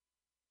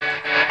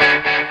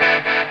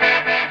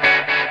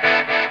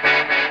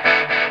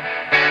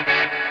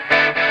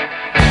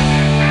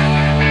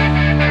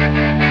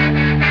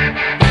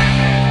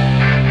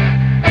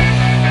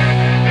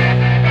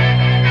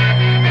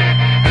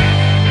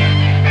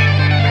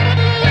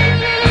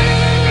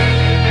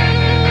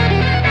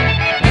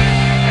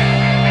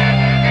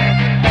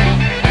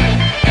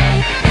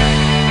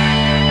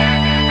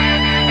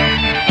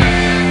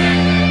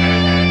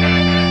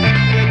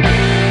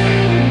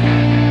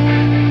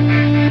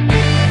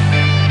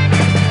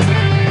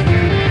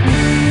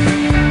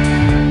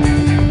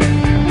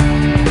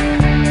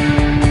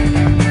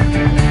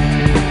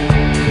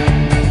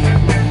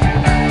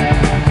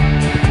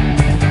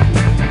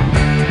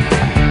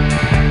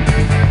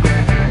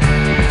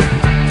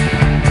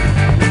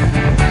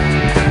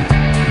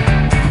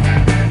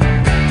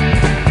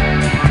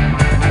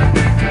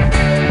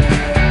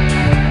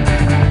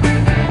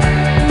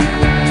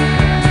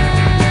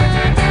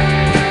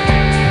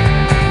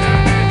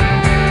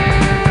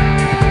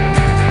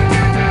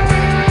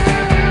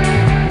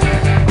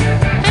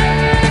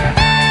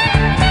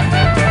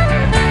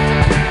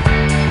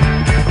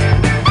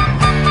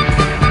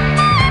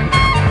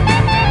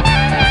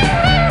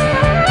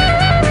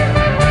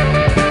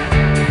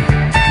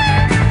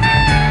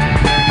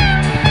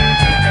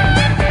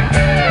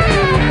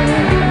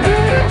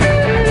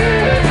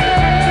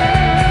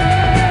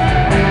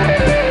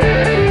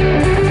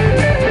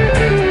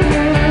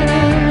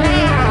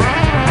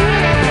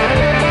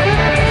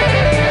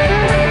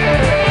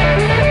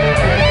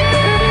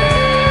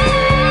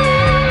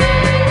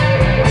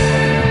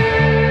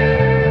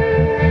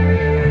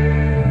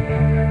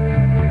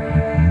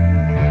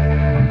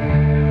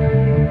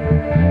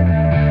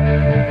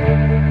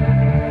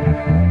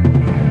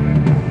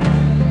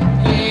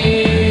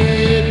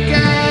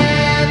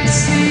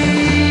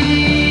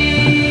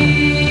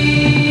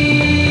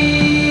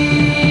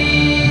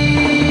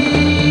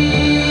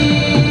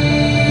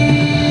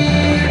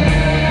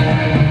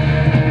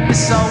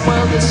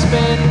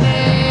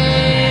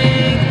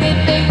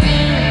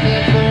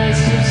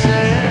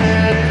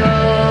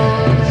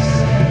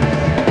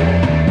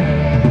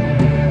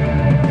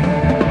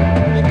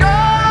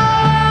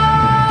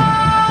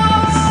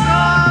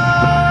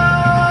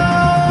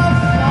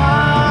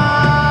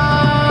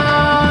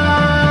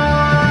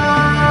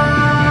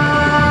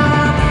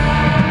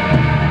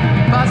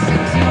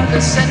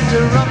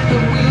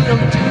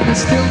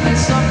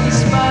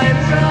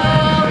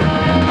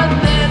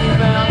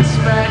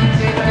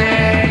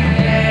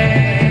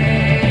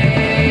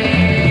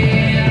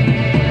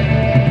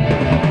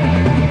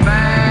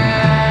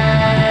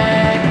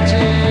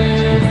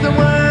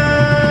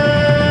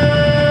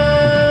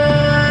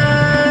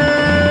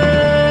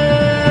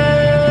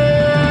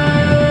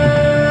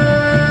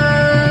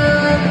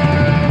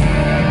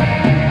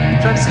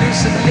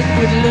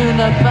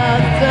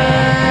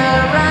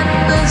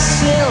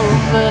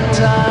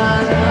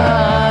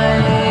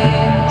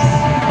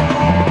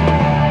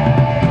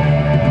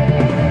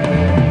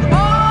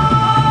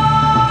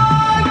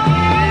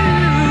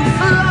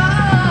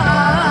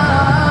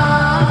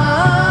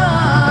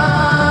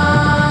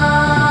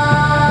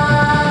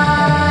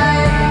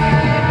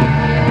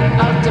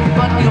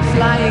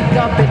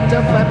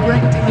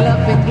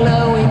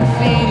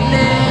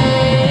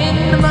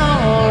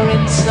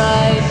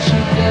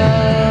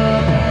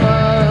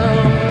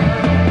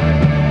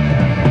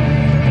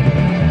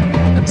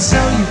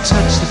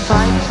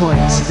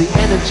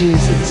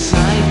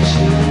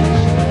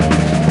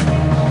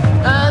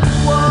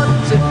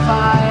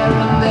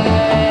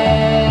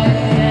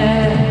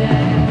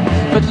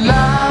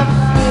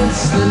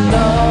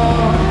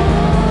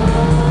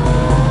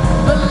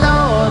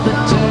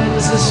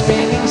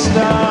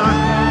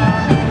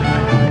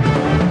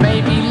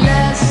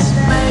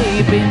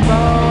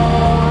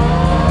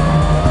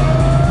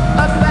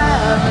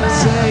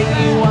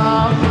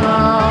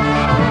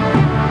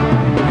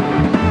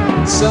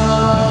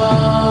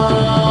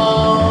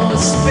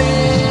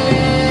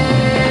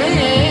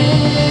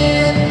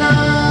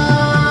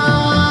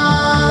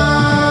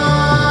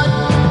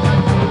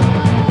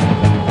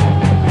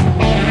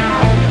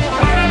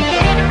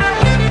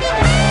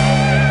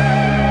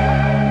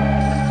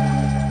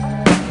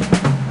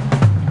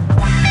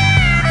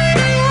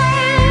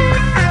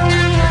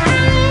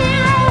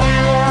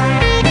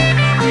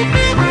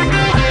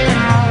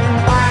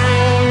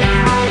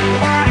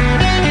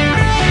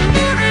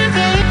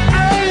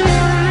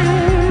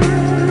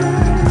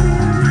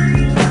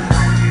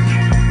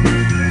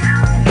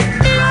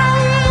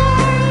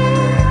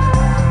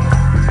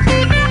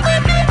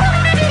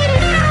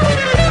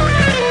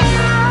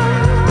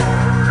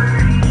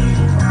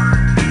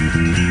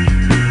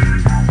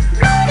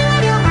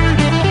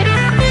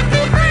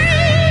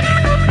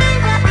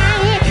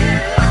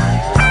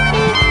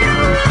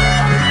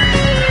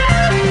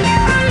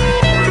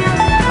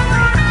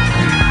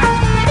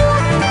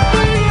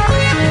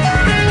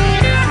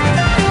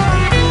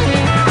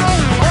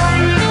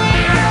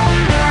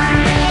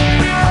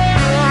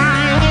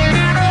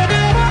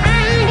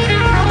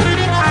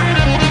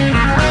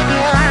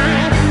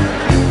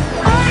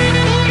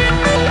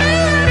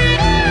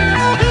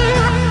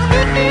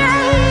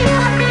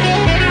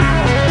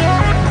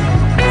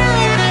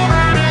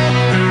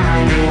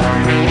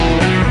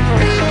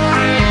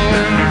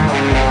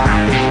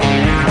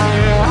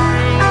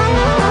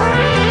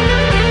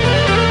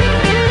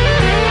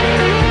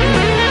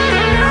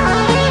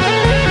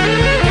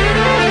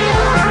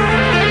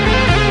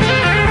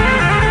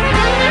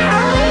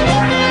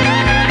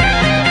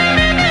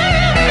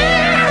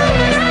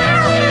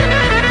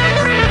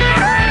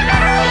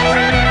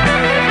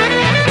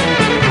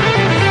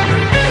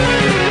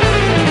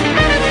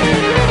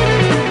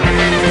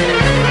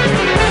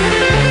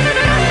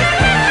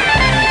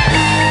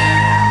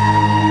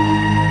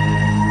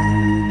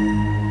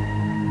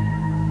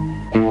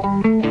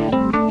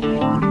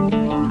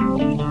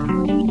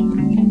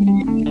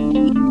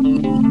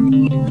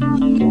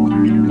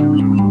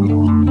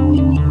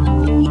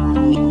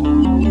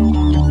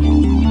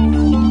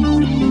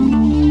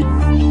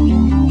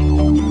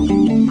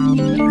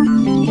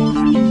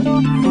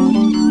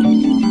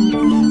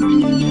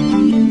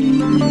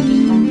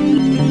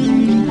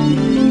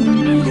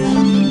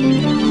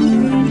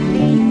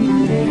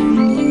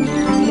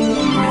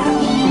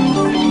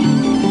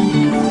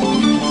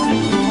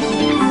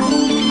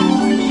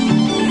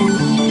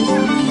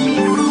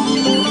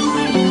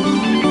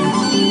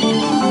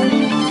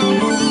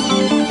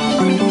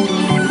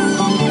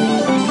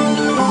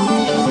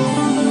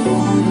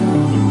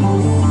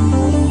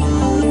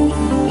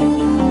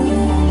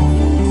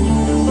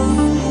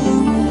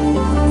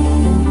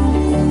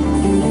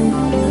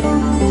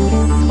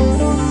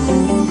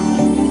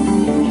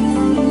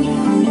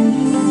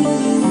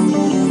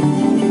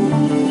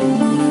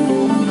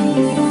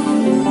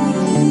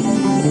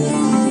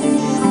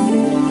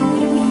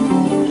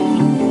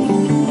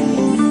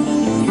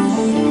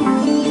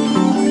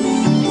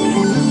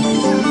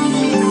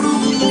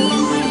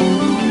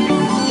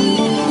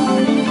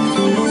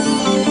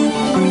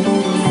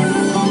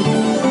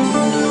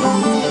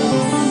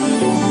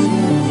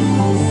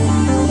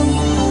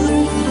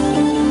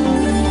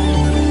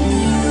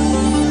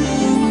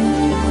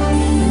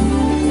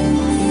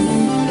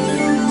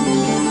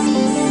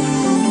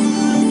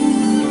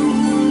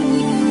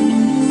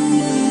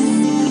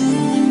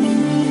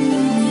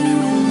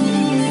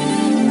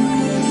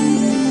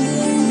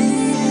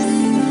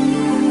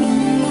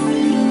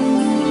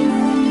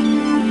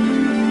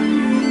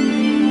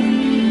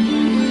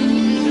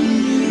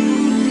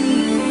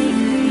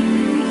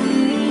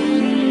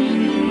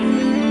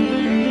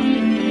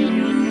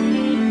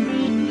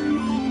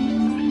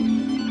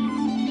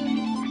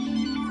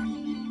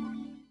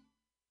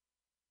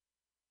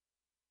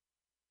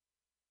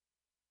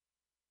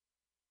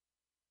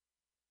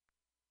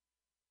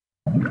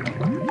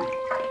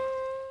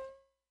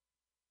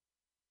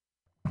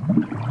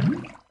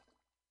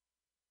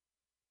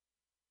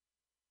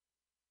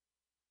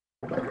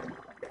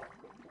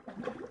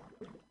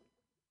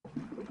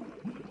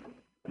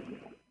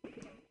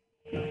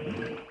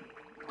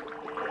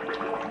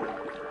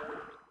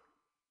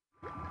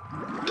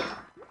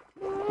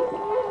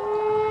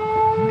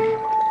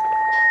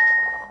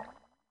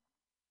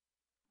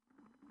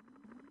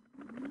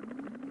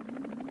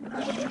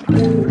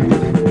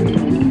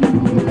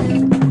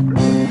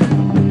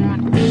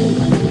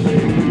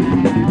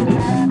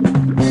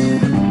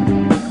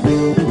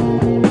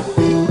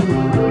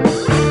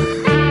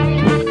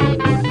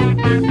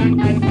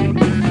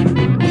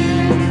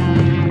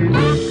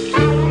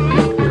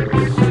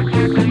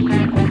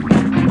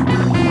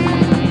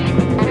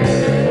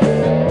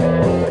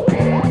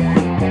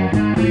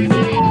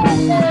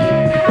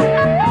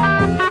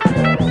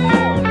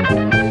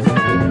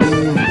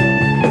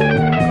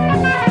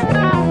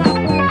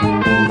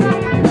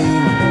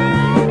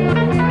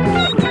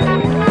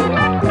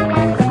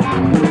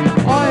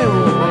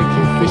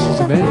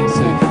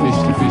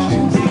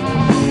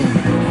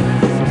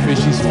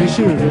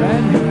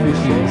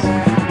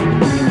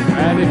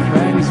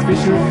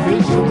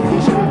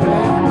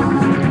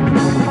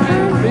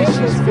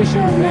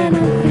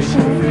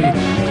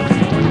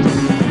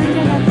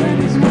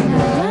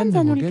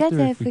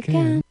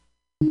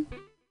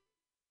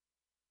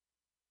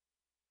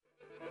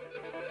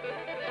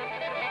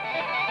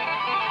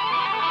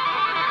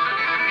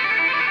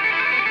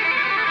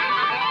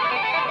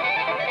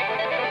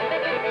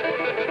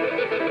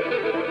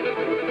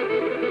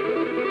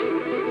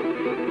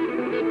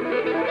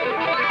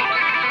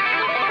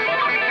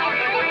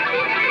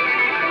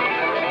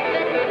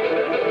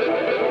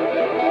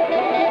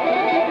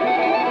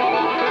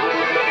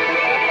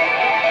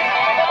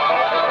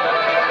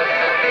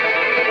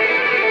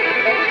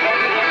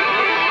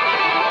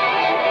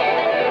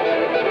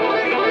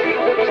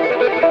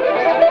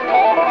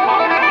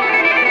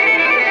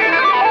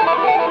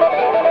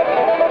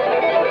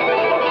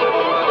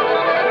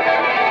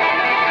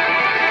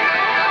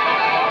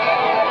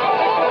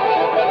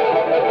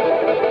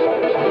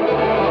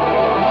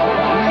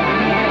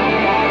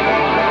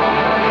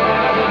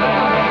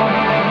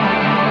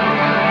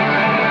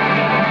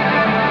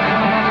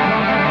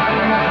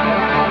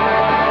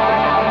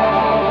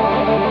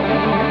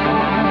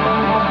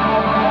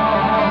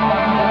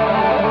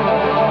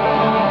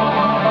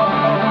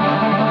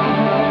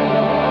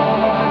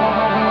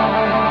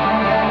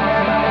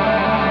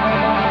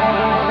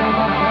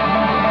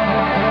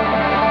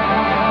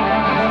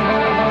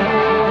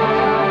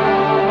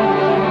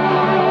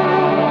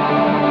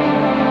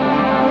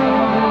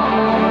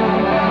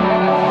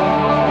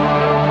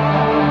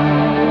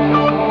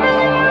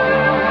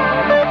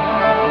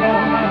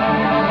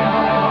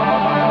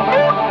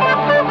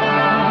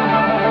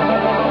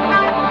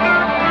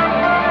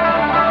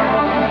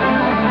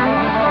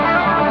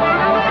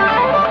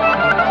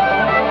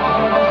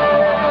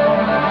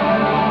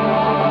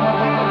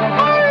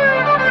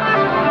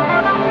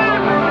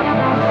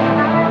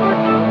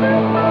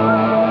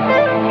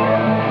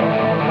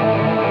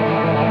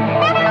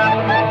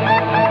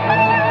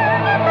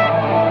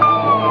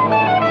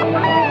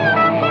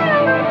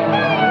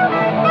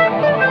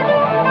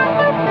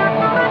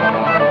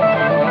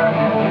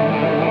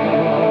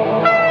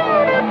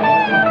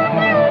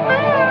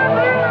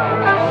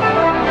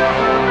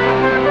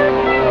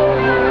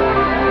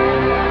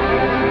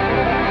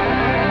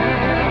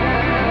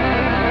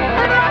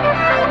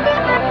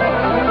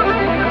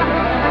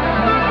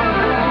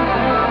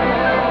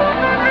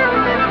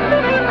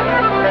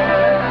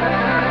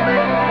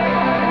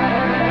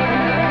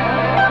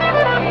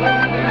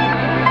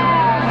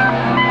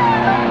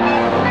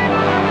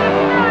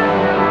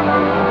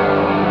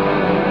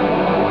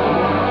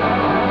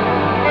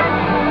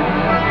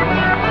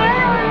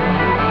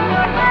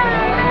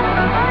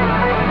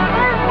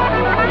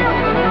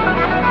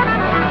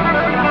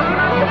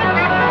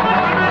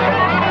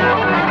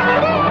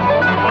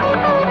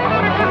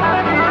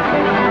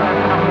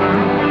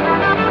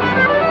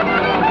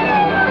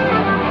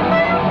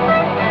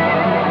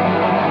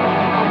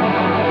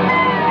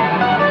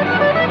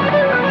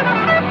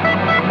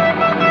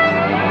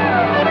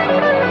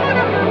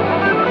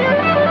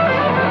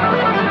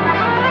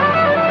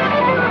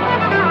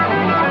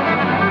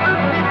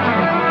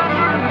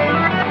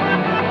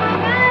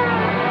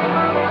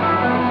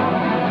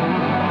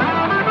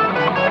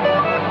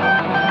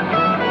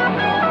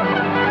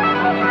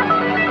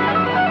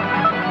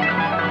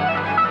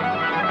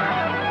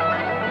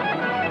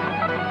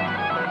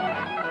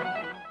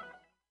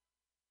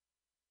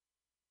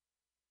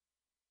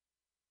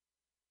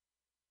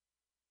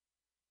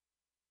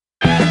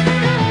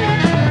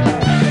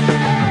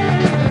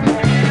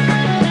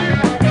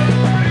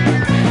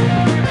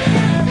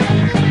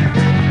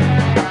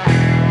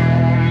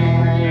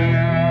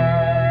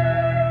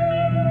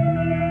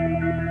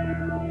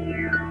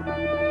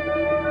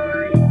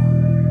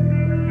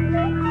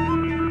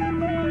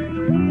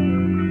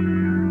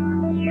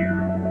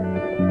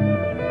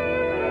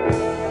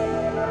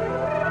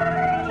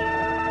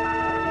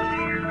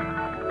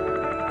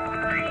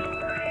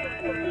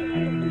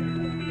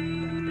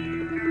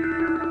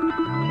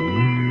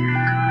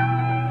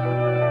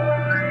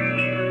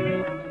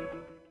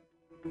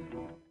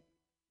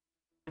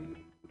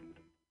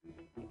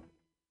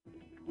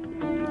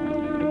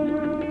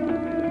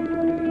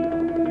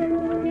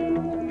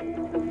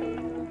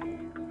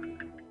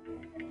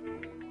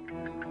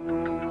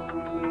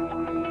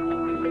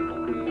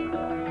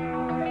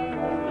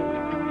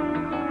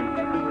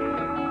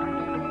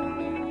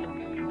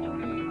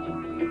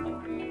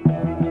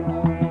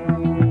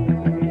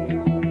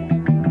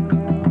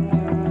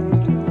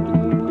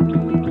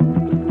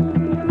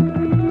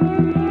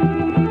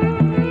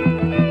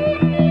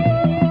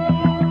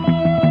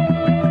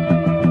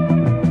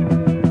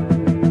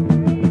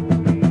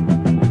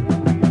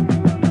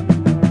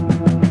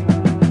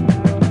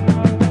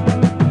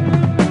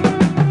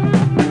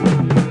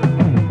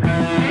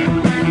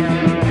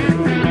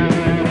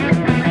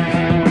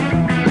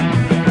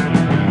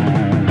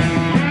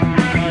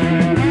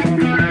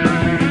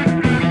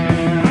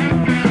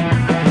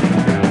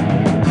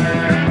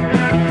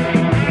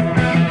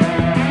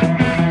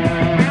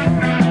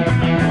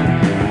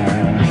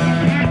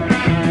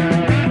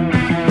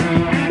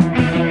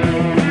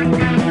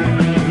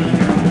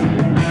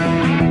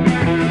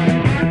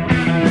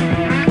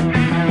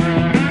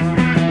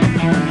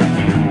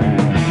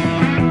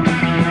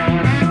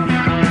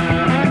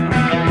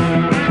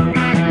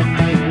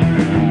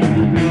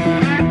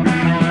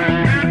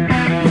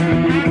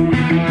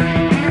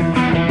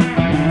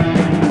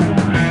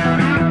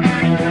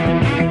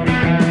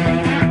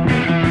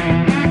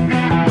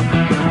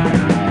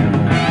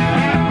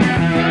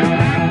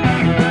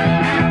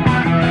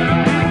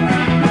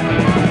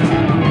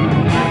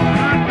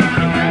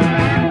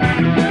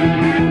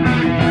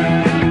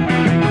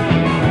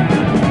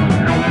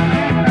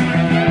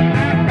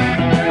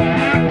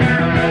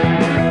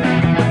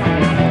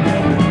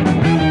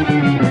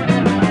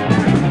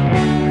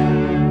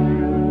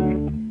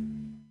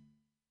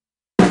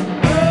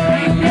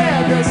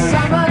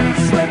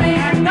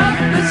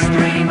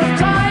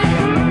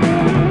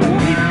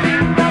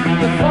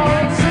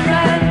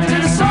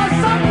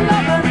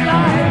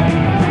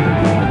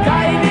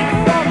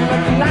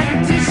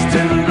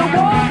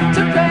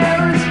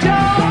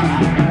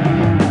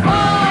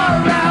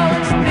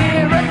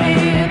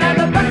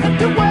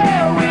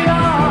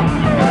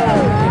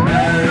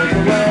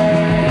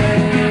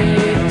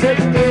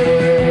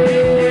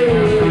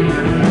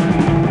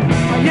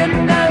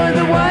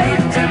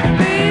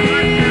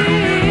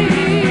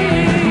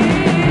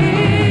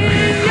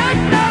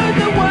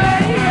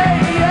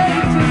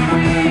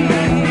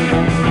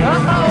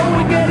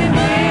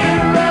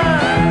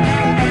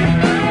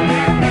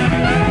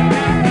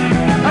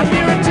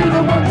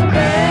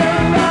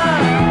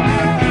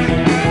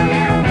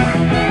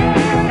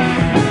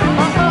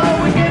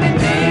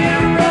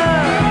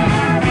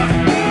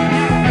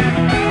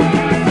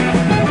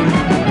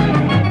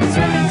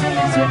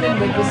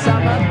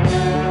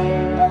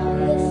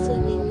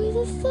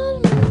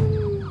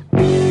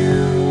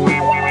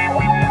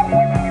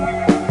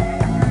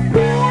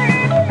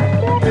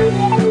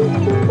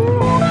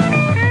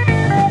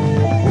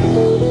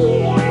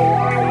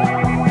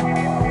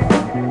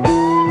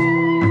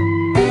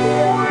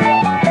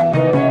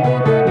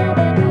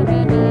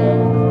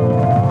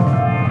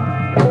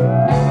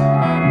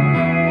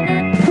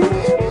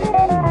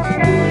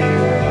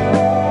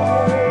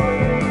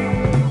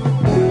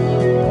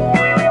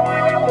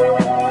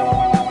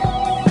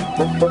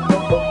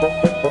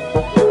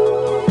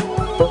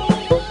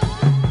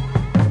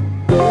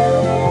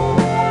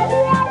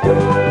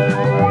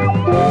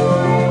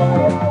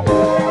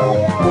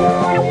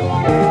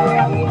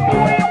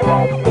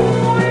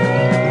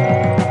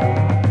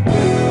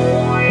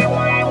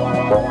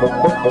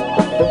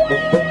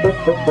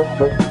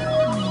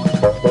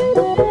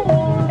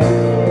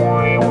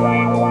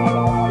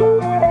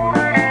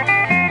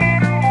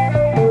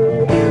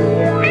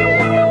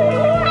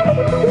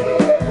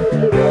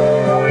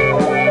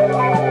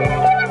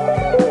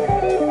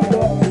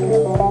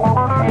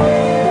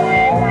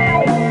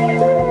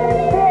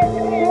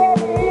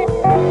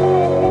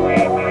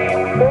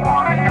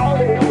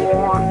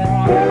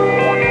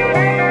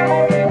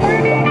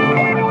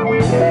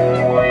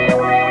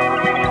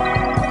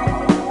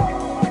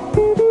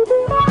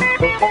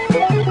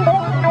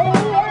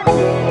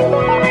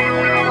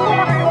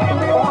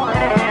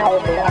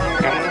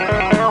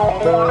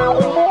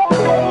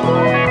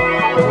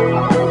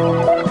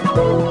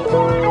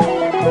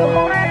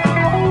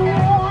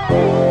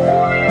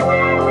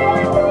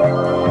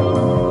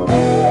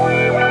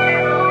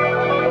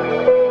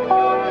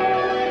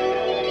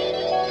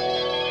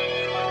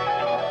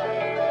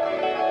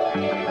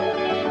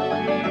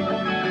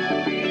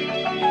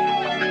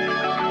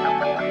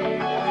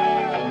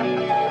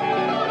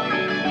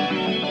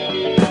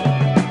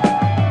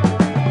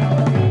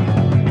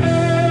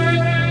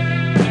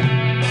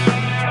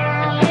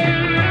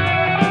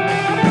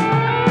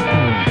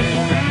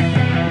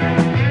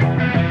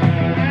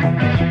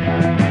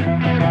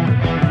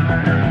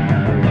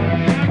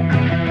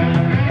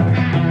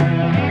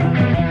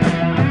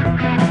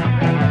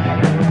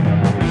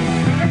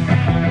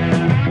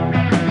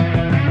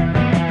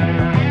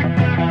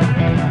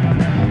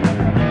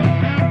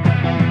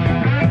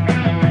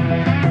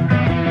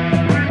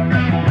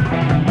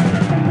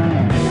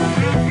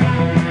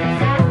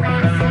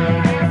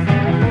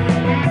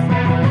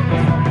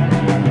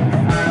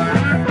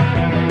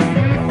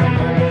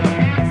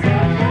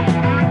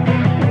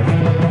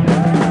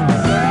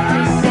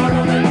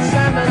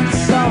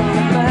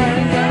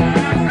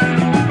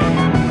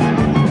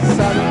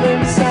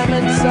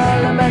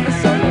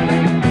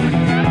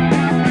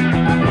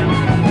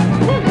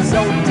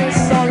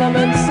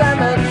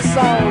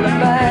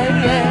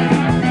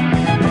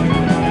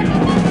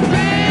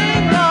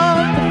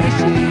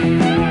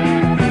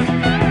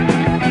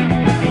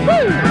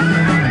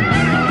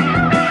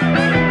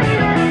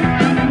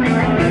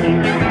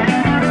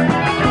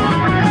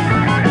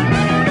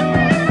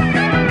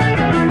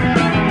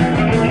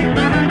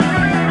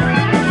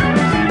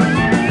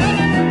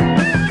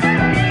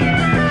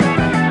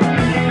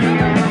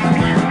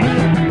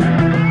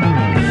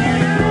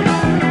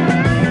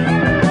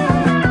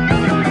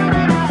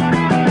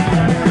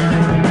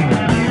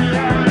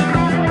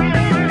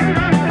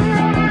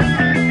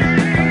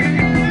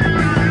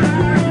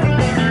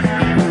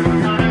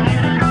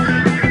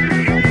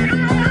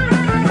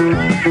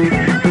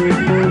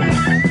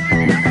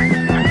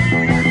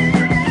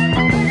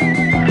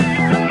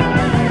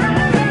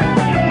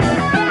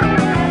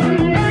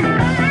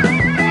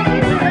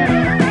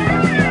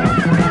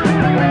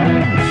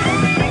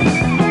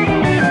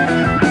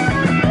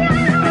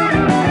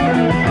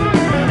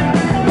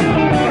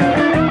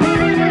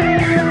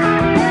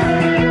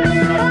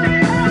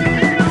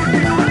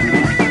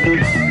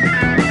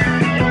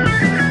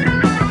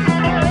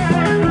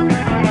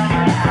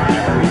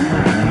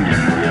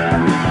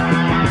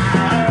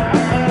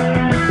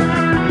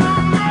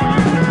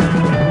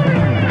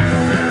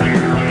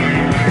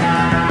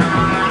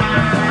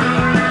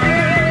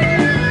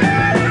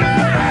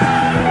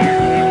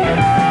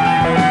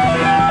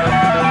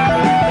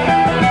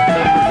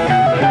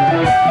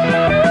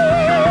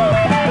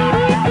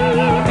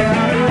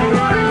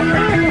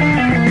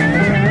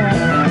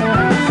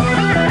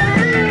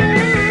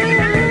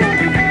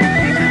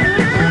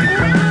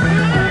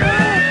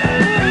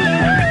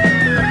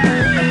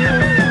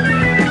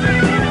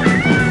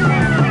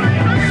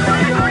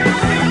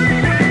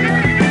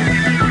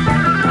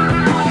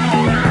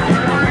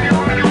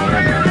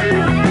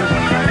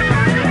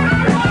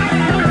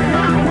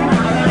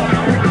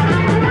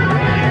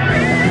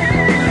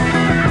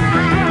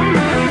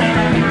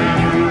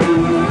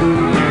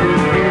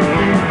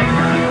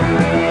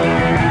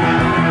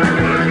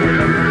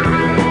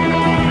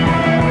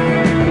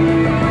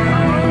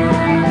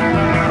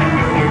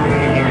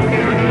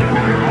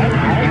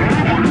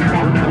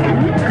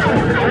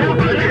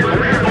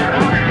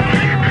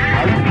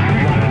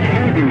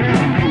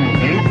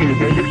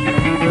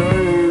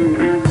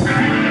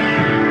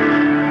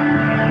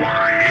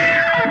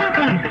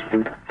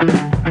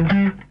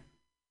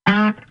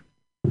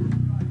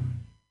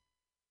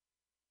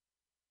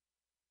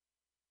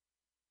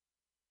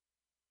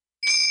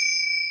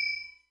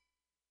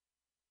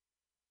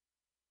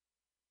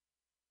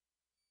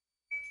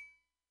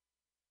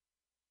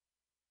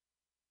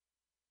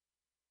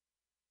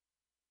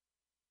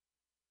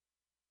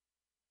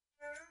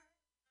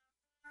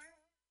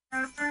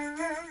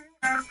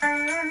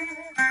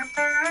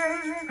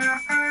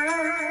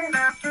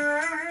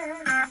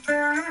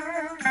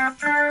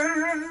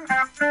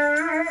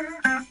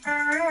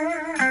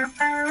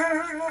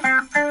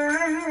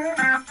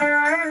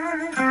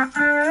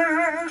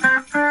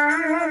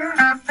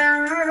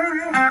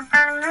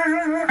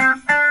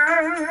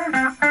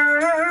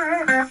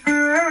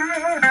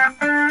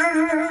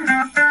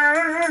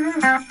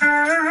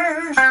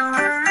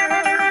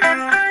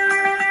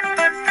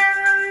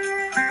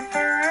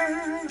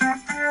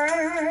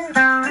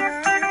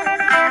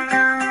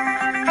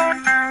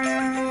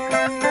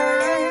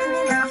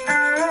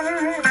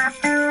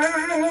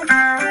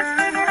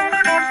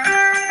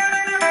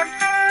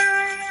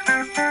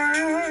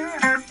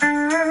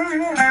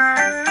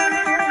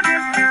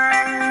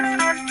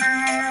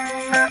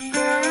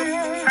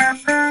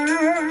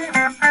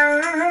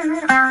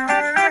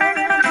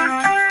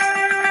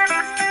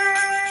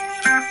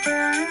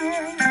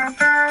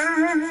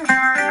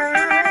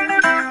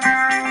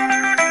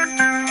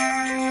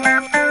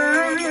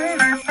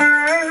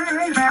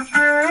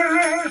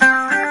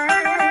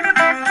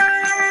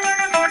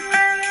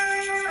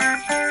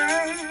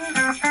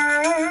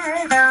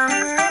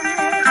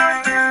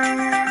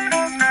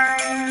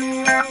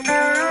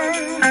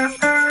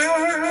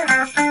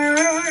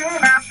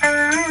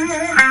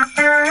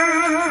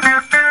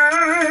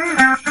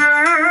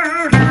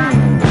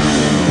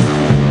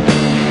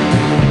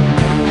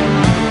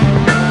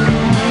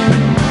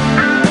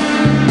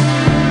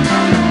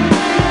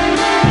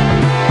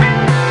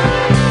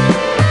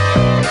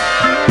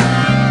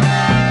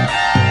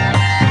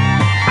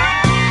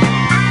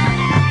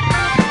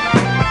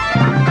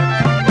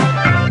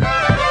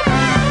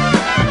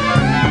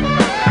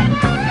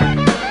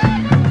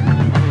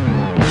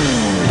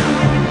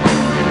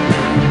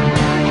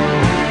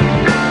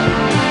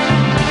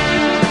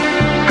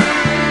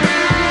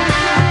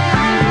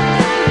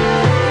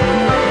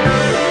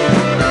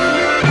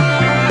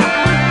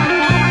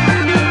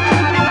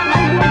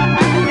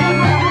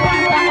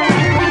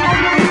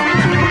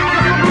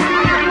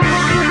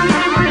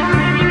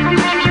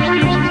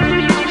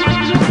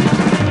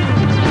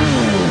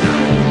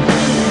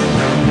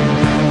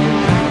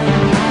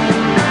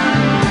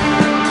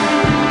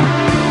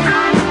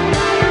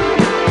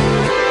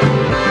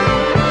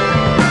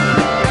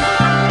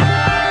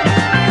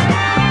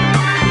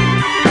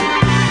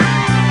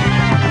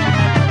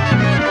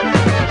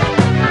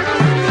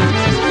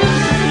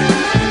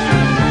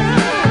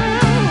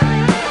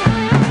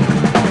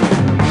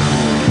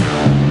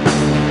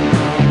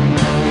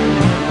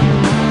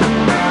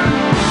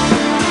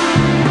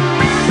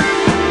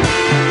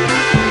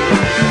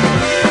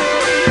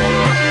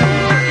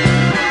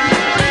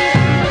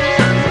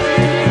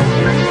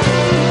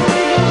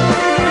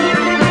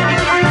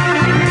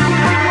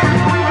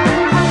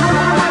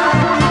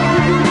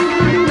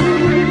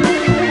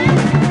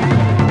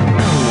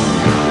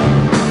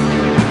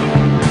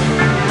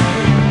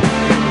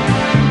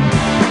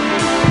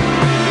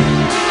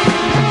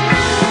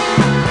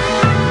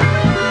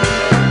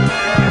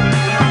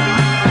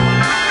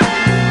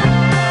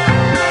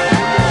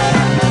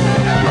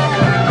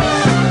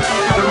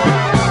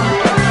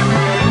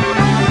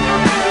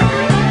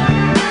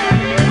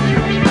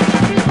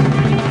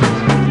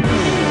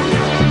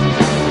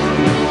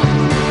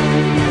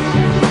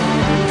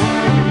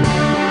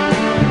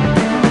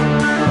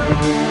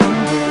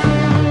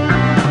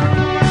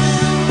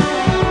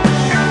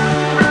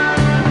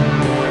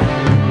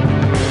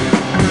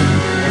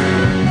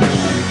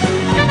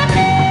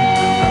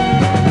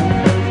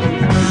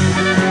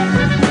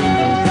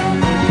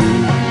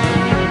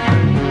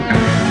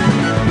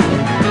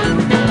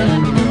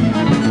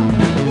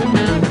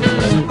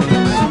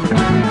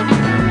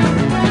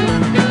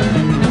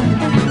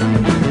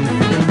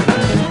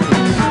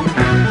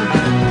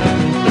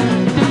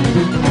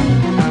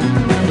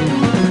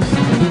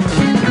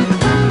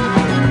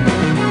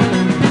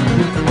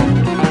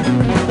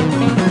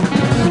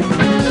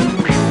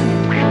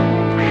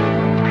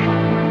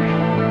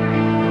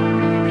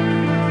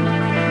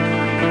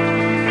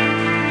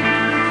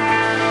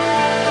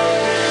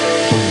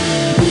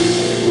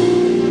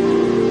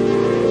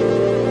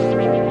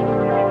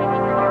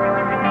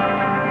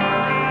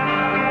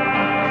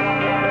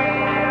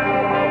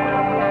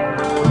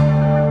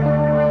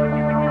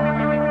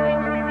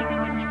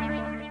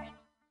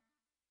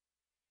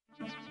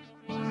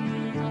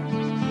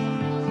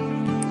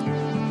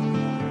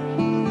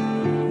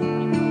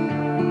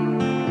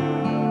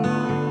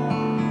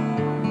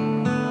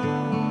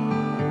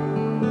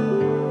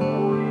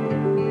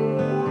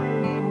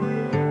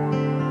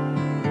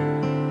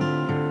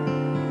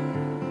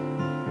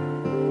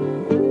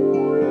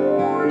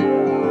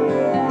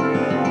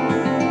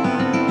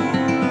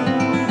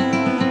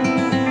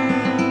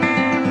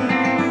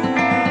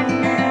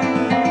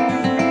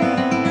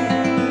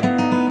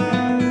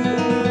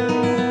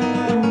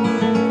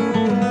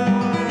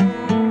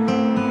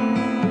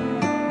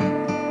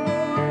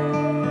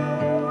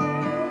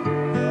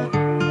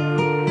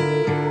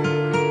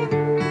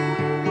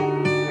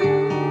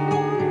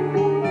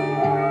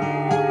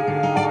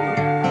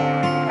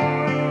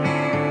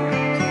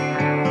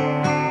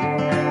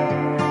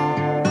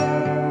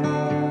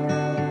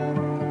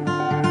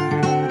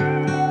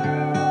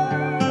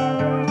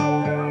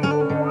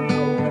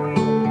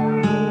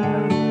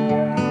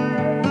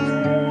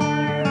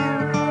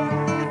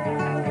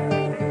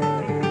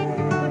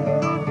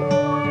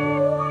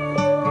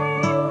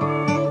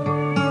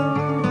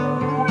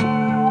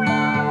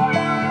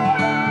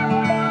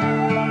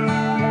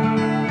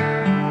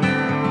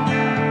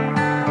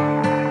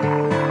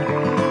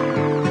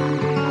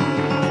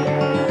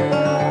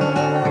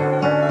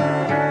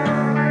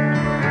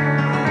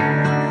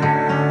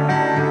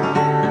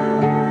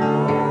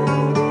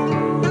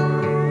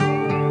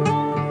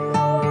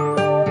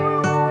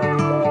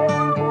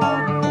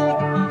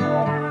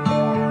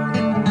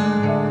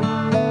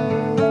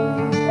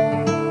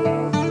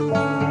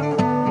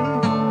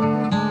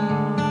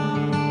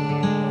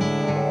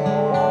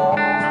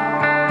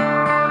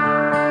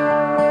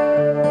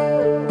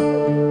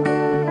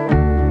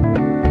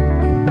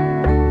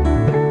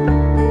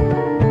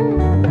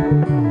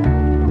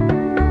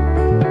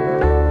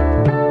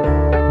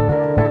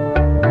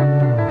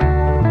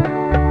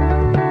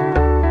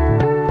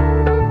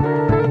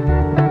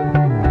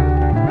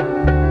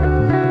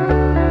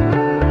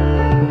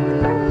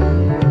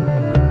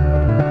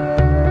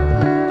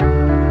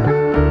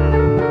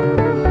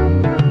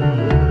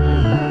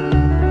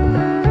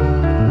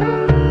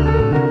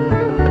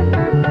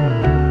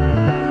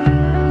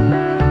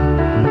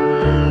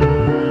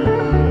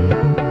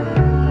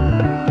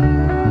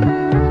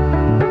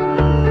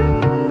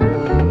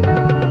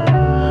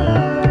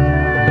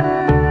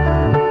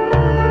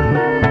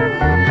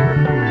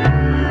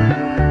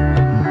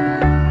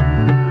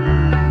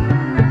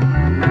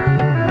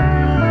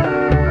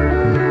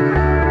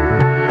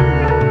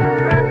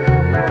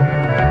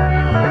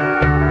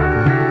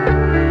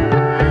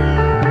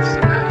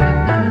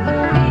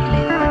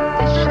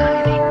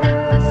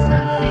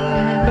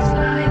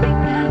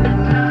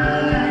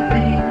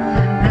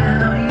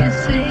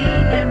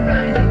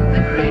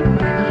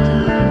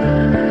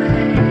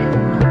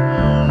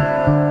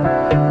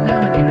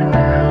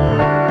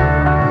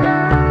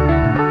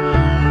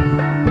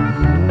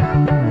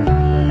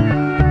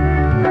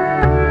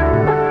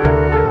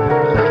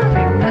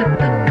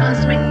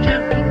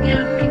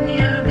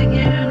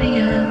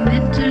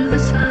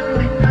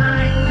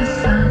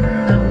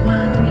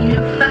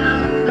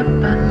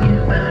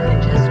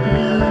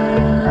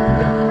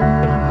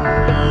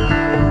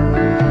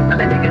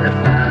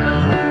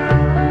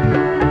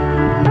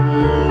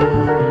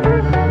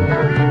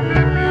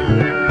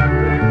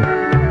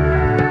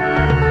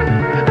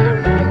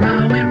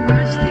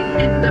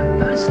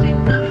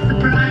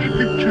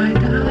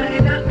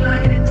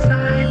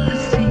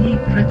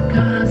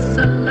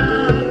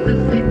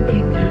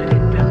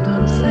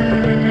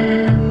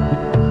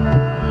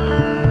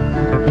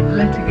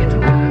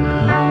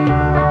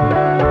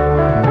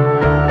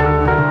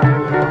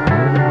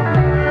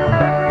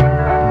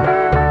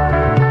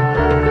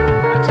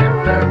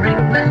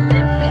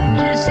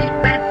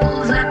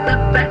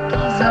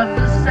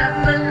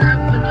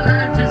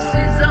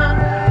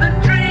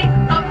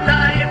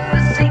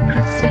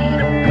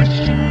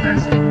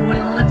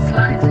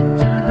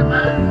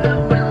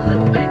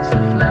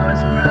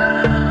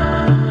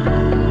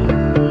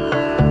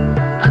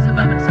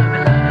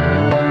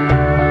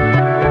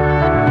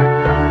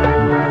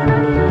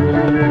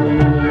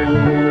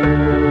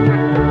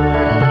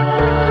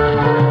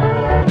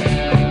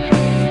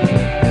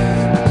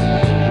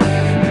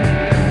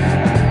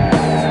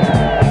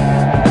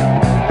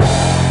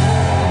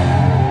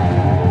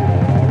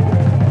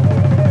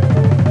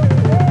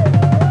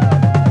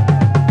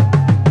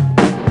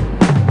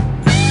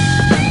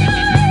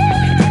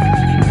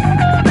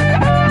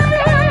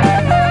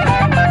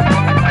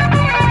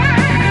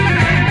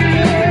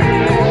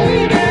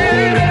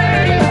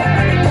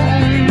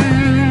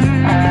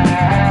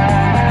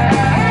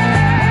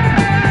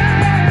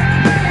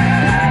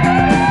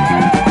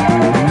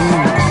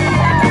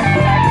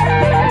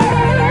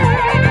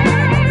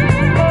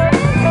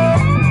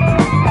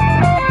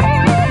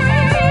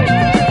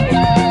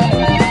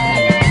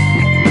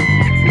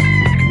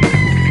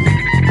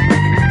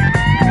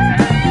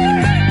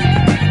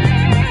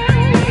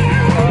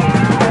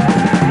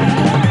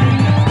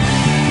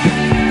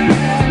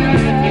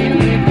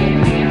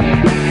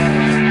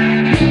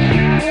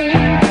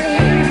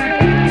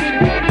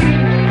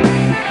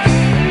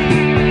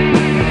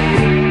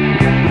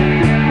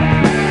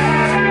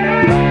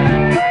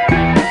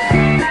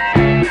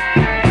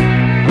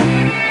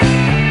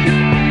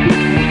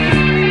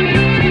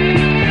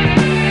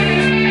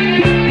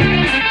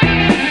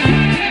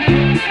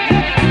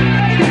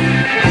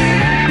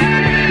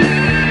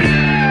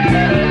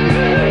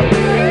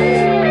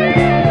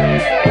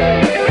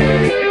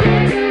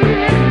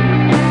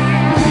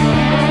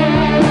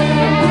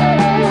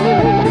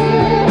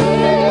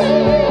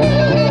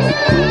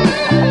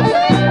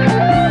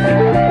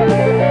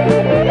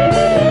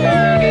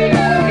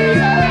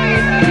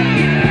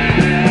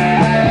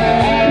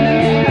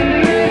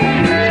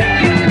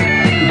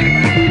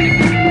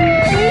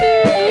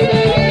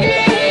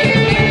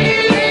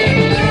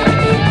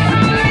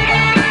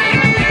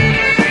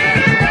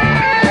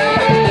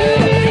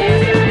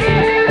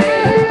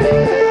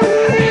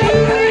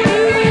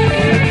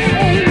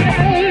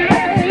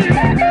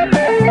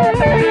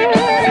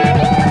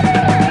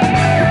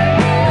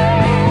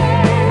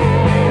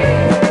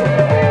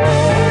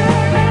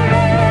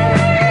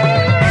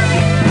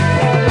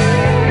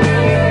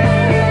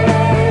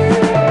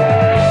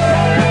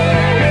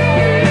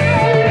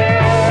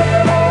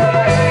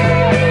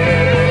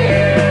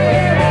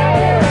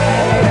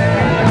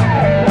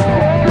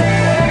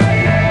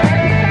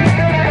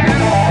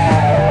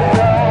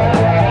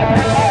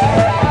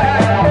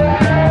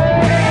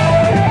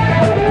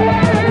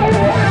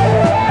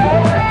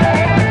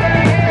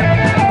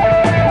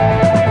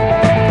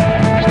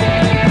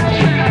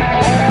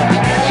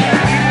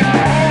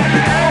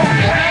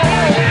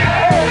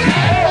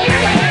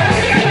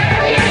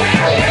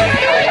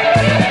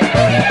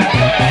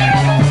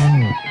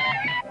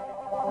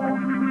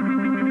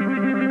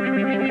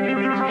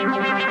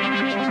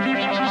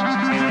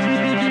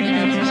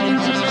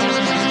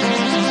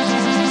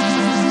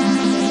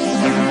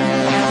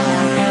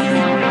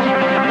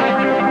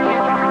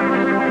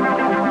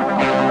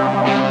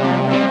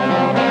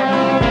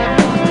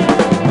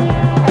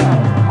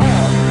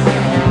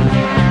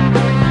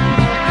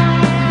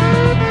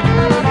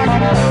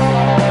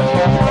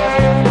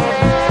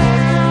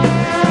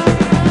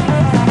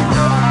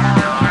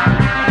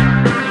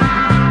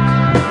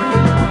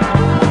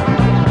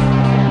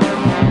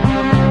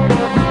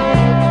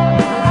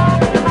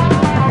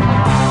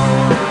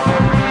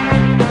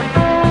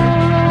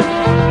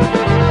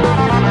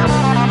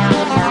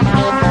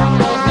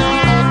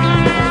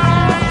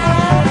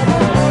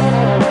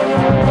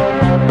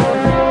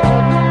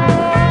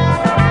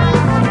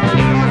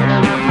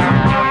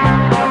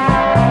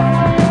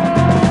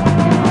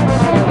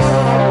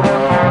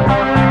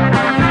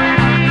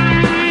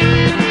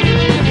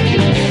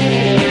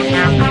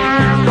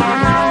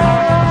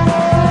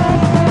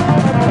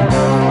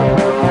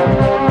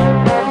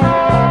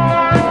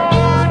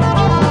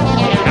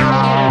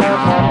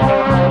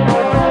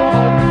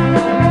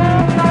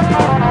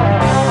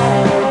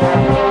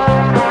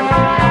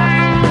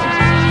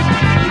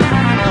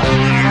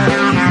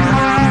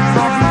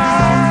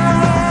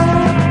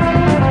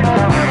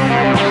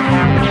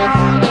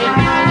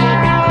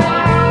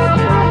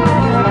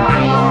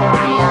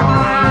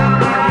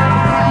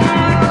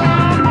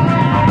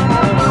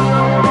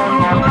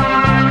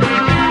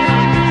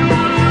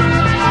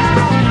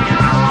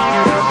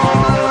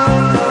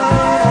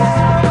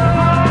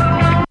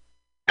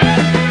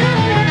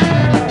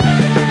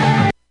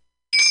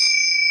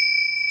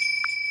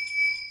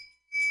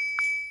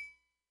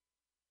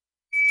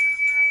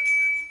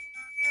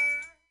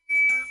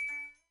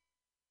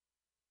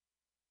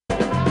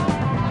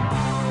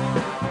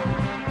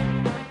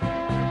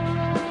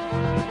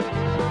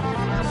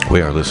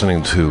 We are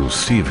listening to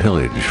Steve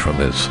Hillage from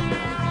his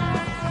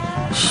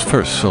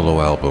first solo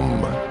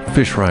album,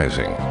 Fish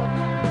Rising.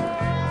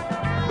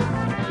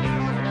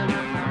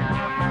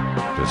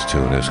 This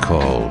tune is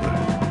called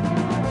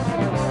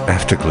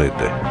Afterglid.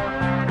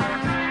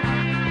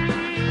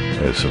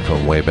 It's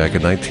from way back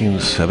in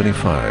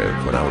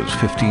 1975 when I was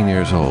 15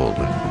 years old.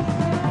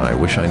 I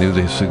wish I knew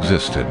this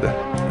existed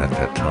at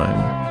that time.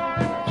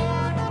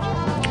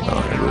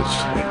 I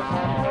was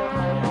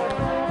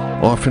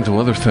off into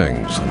other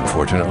things,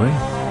 unfortunately.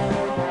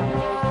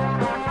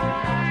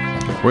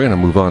 We're going to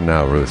move on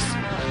now with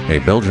a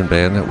Belgian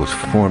band that was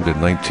formed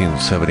in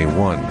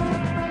 1971.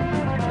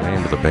 The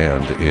name of the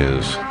band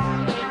is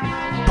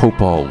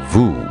Popol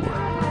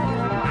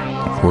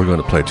Vuh. We're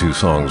going to play two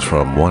songs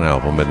from one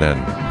album, and then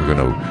we're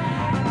going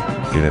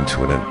to get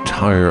into an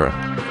entire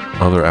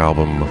other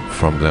album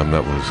from them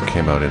that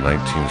came out in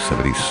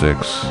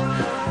 1976.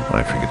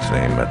 I forget the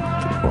name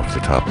off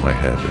the top of my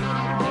head.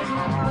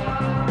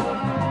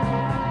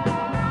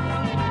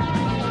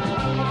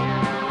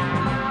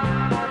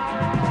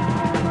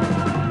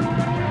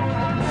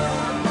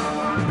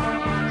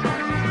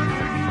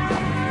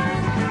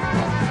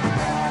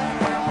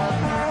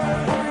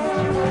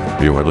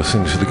 You are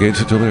listening to The Gates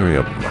of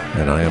Delirium,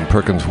 and I am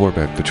Perkins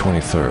Warbeck, the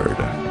 23rd.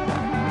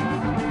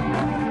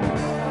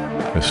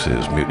 This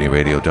is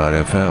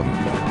MutinyRadio.fm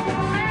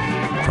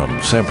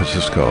from San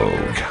Francisco,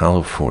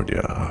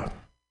 California.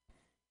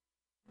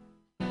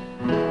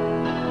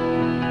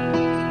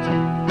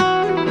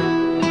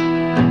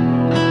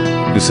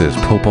 This is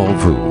Popol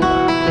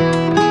Vuh.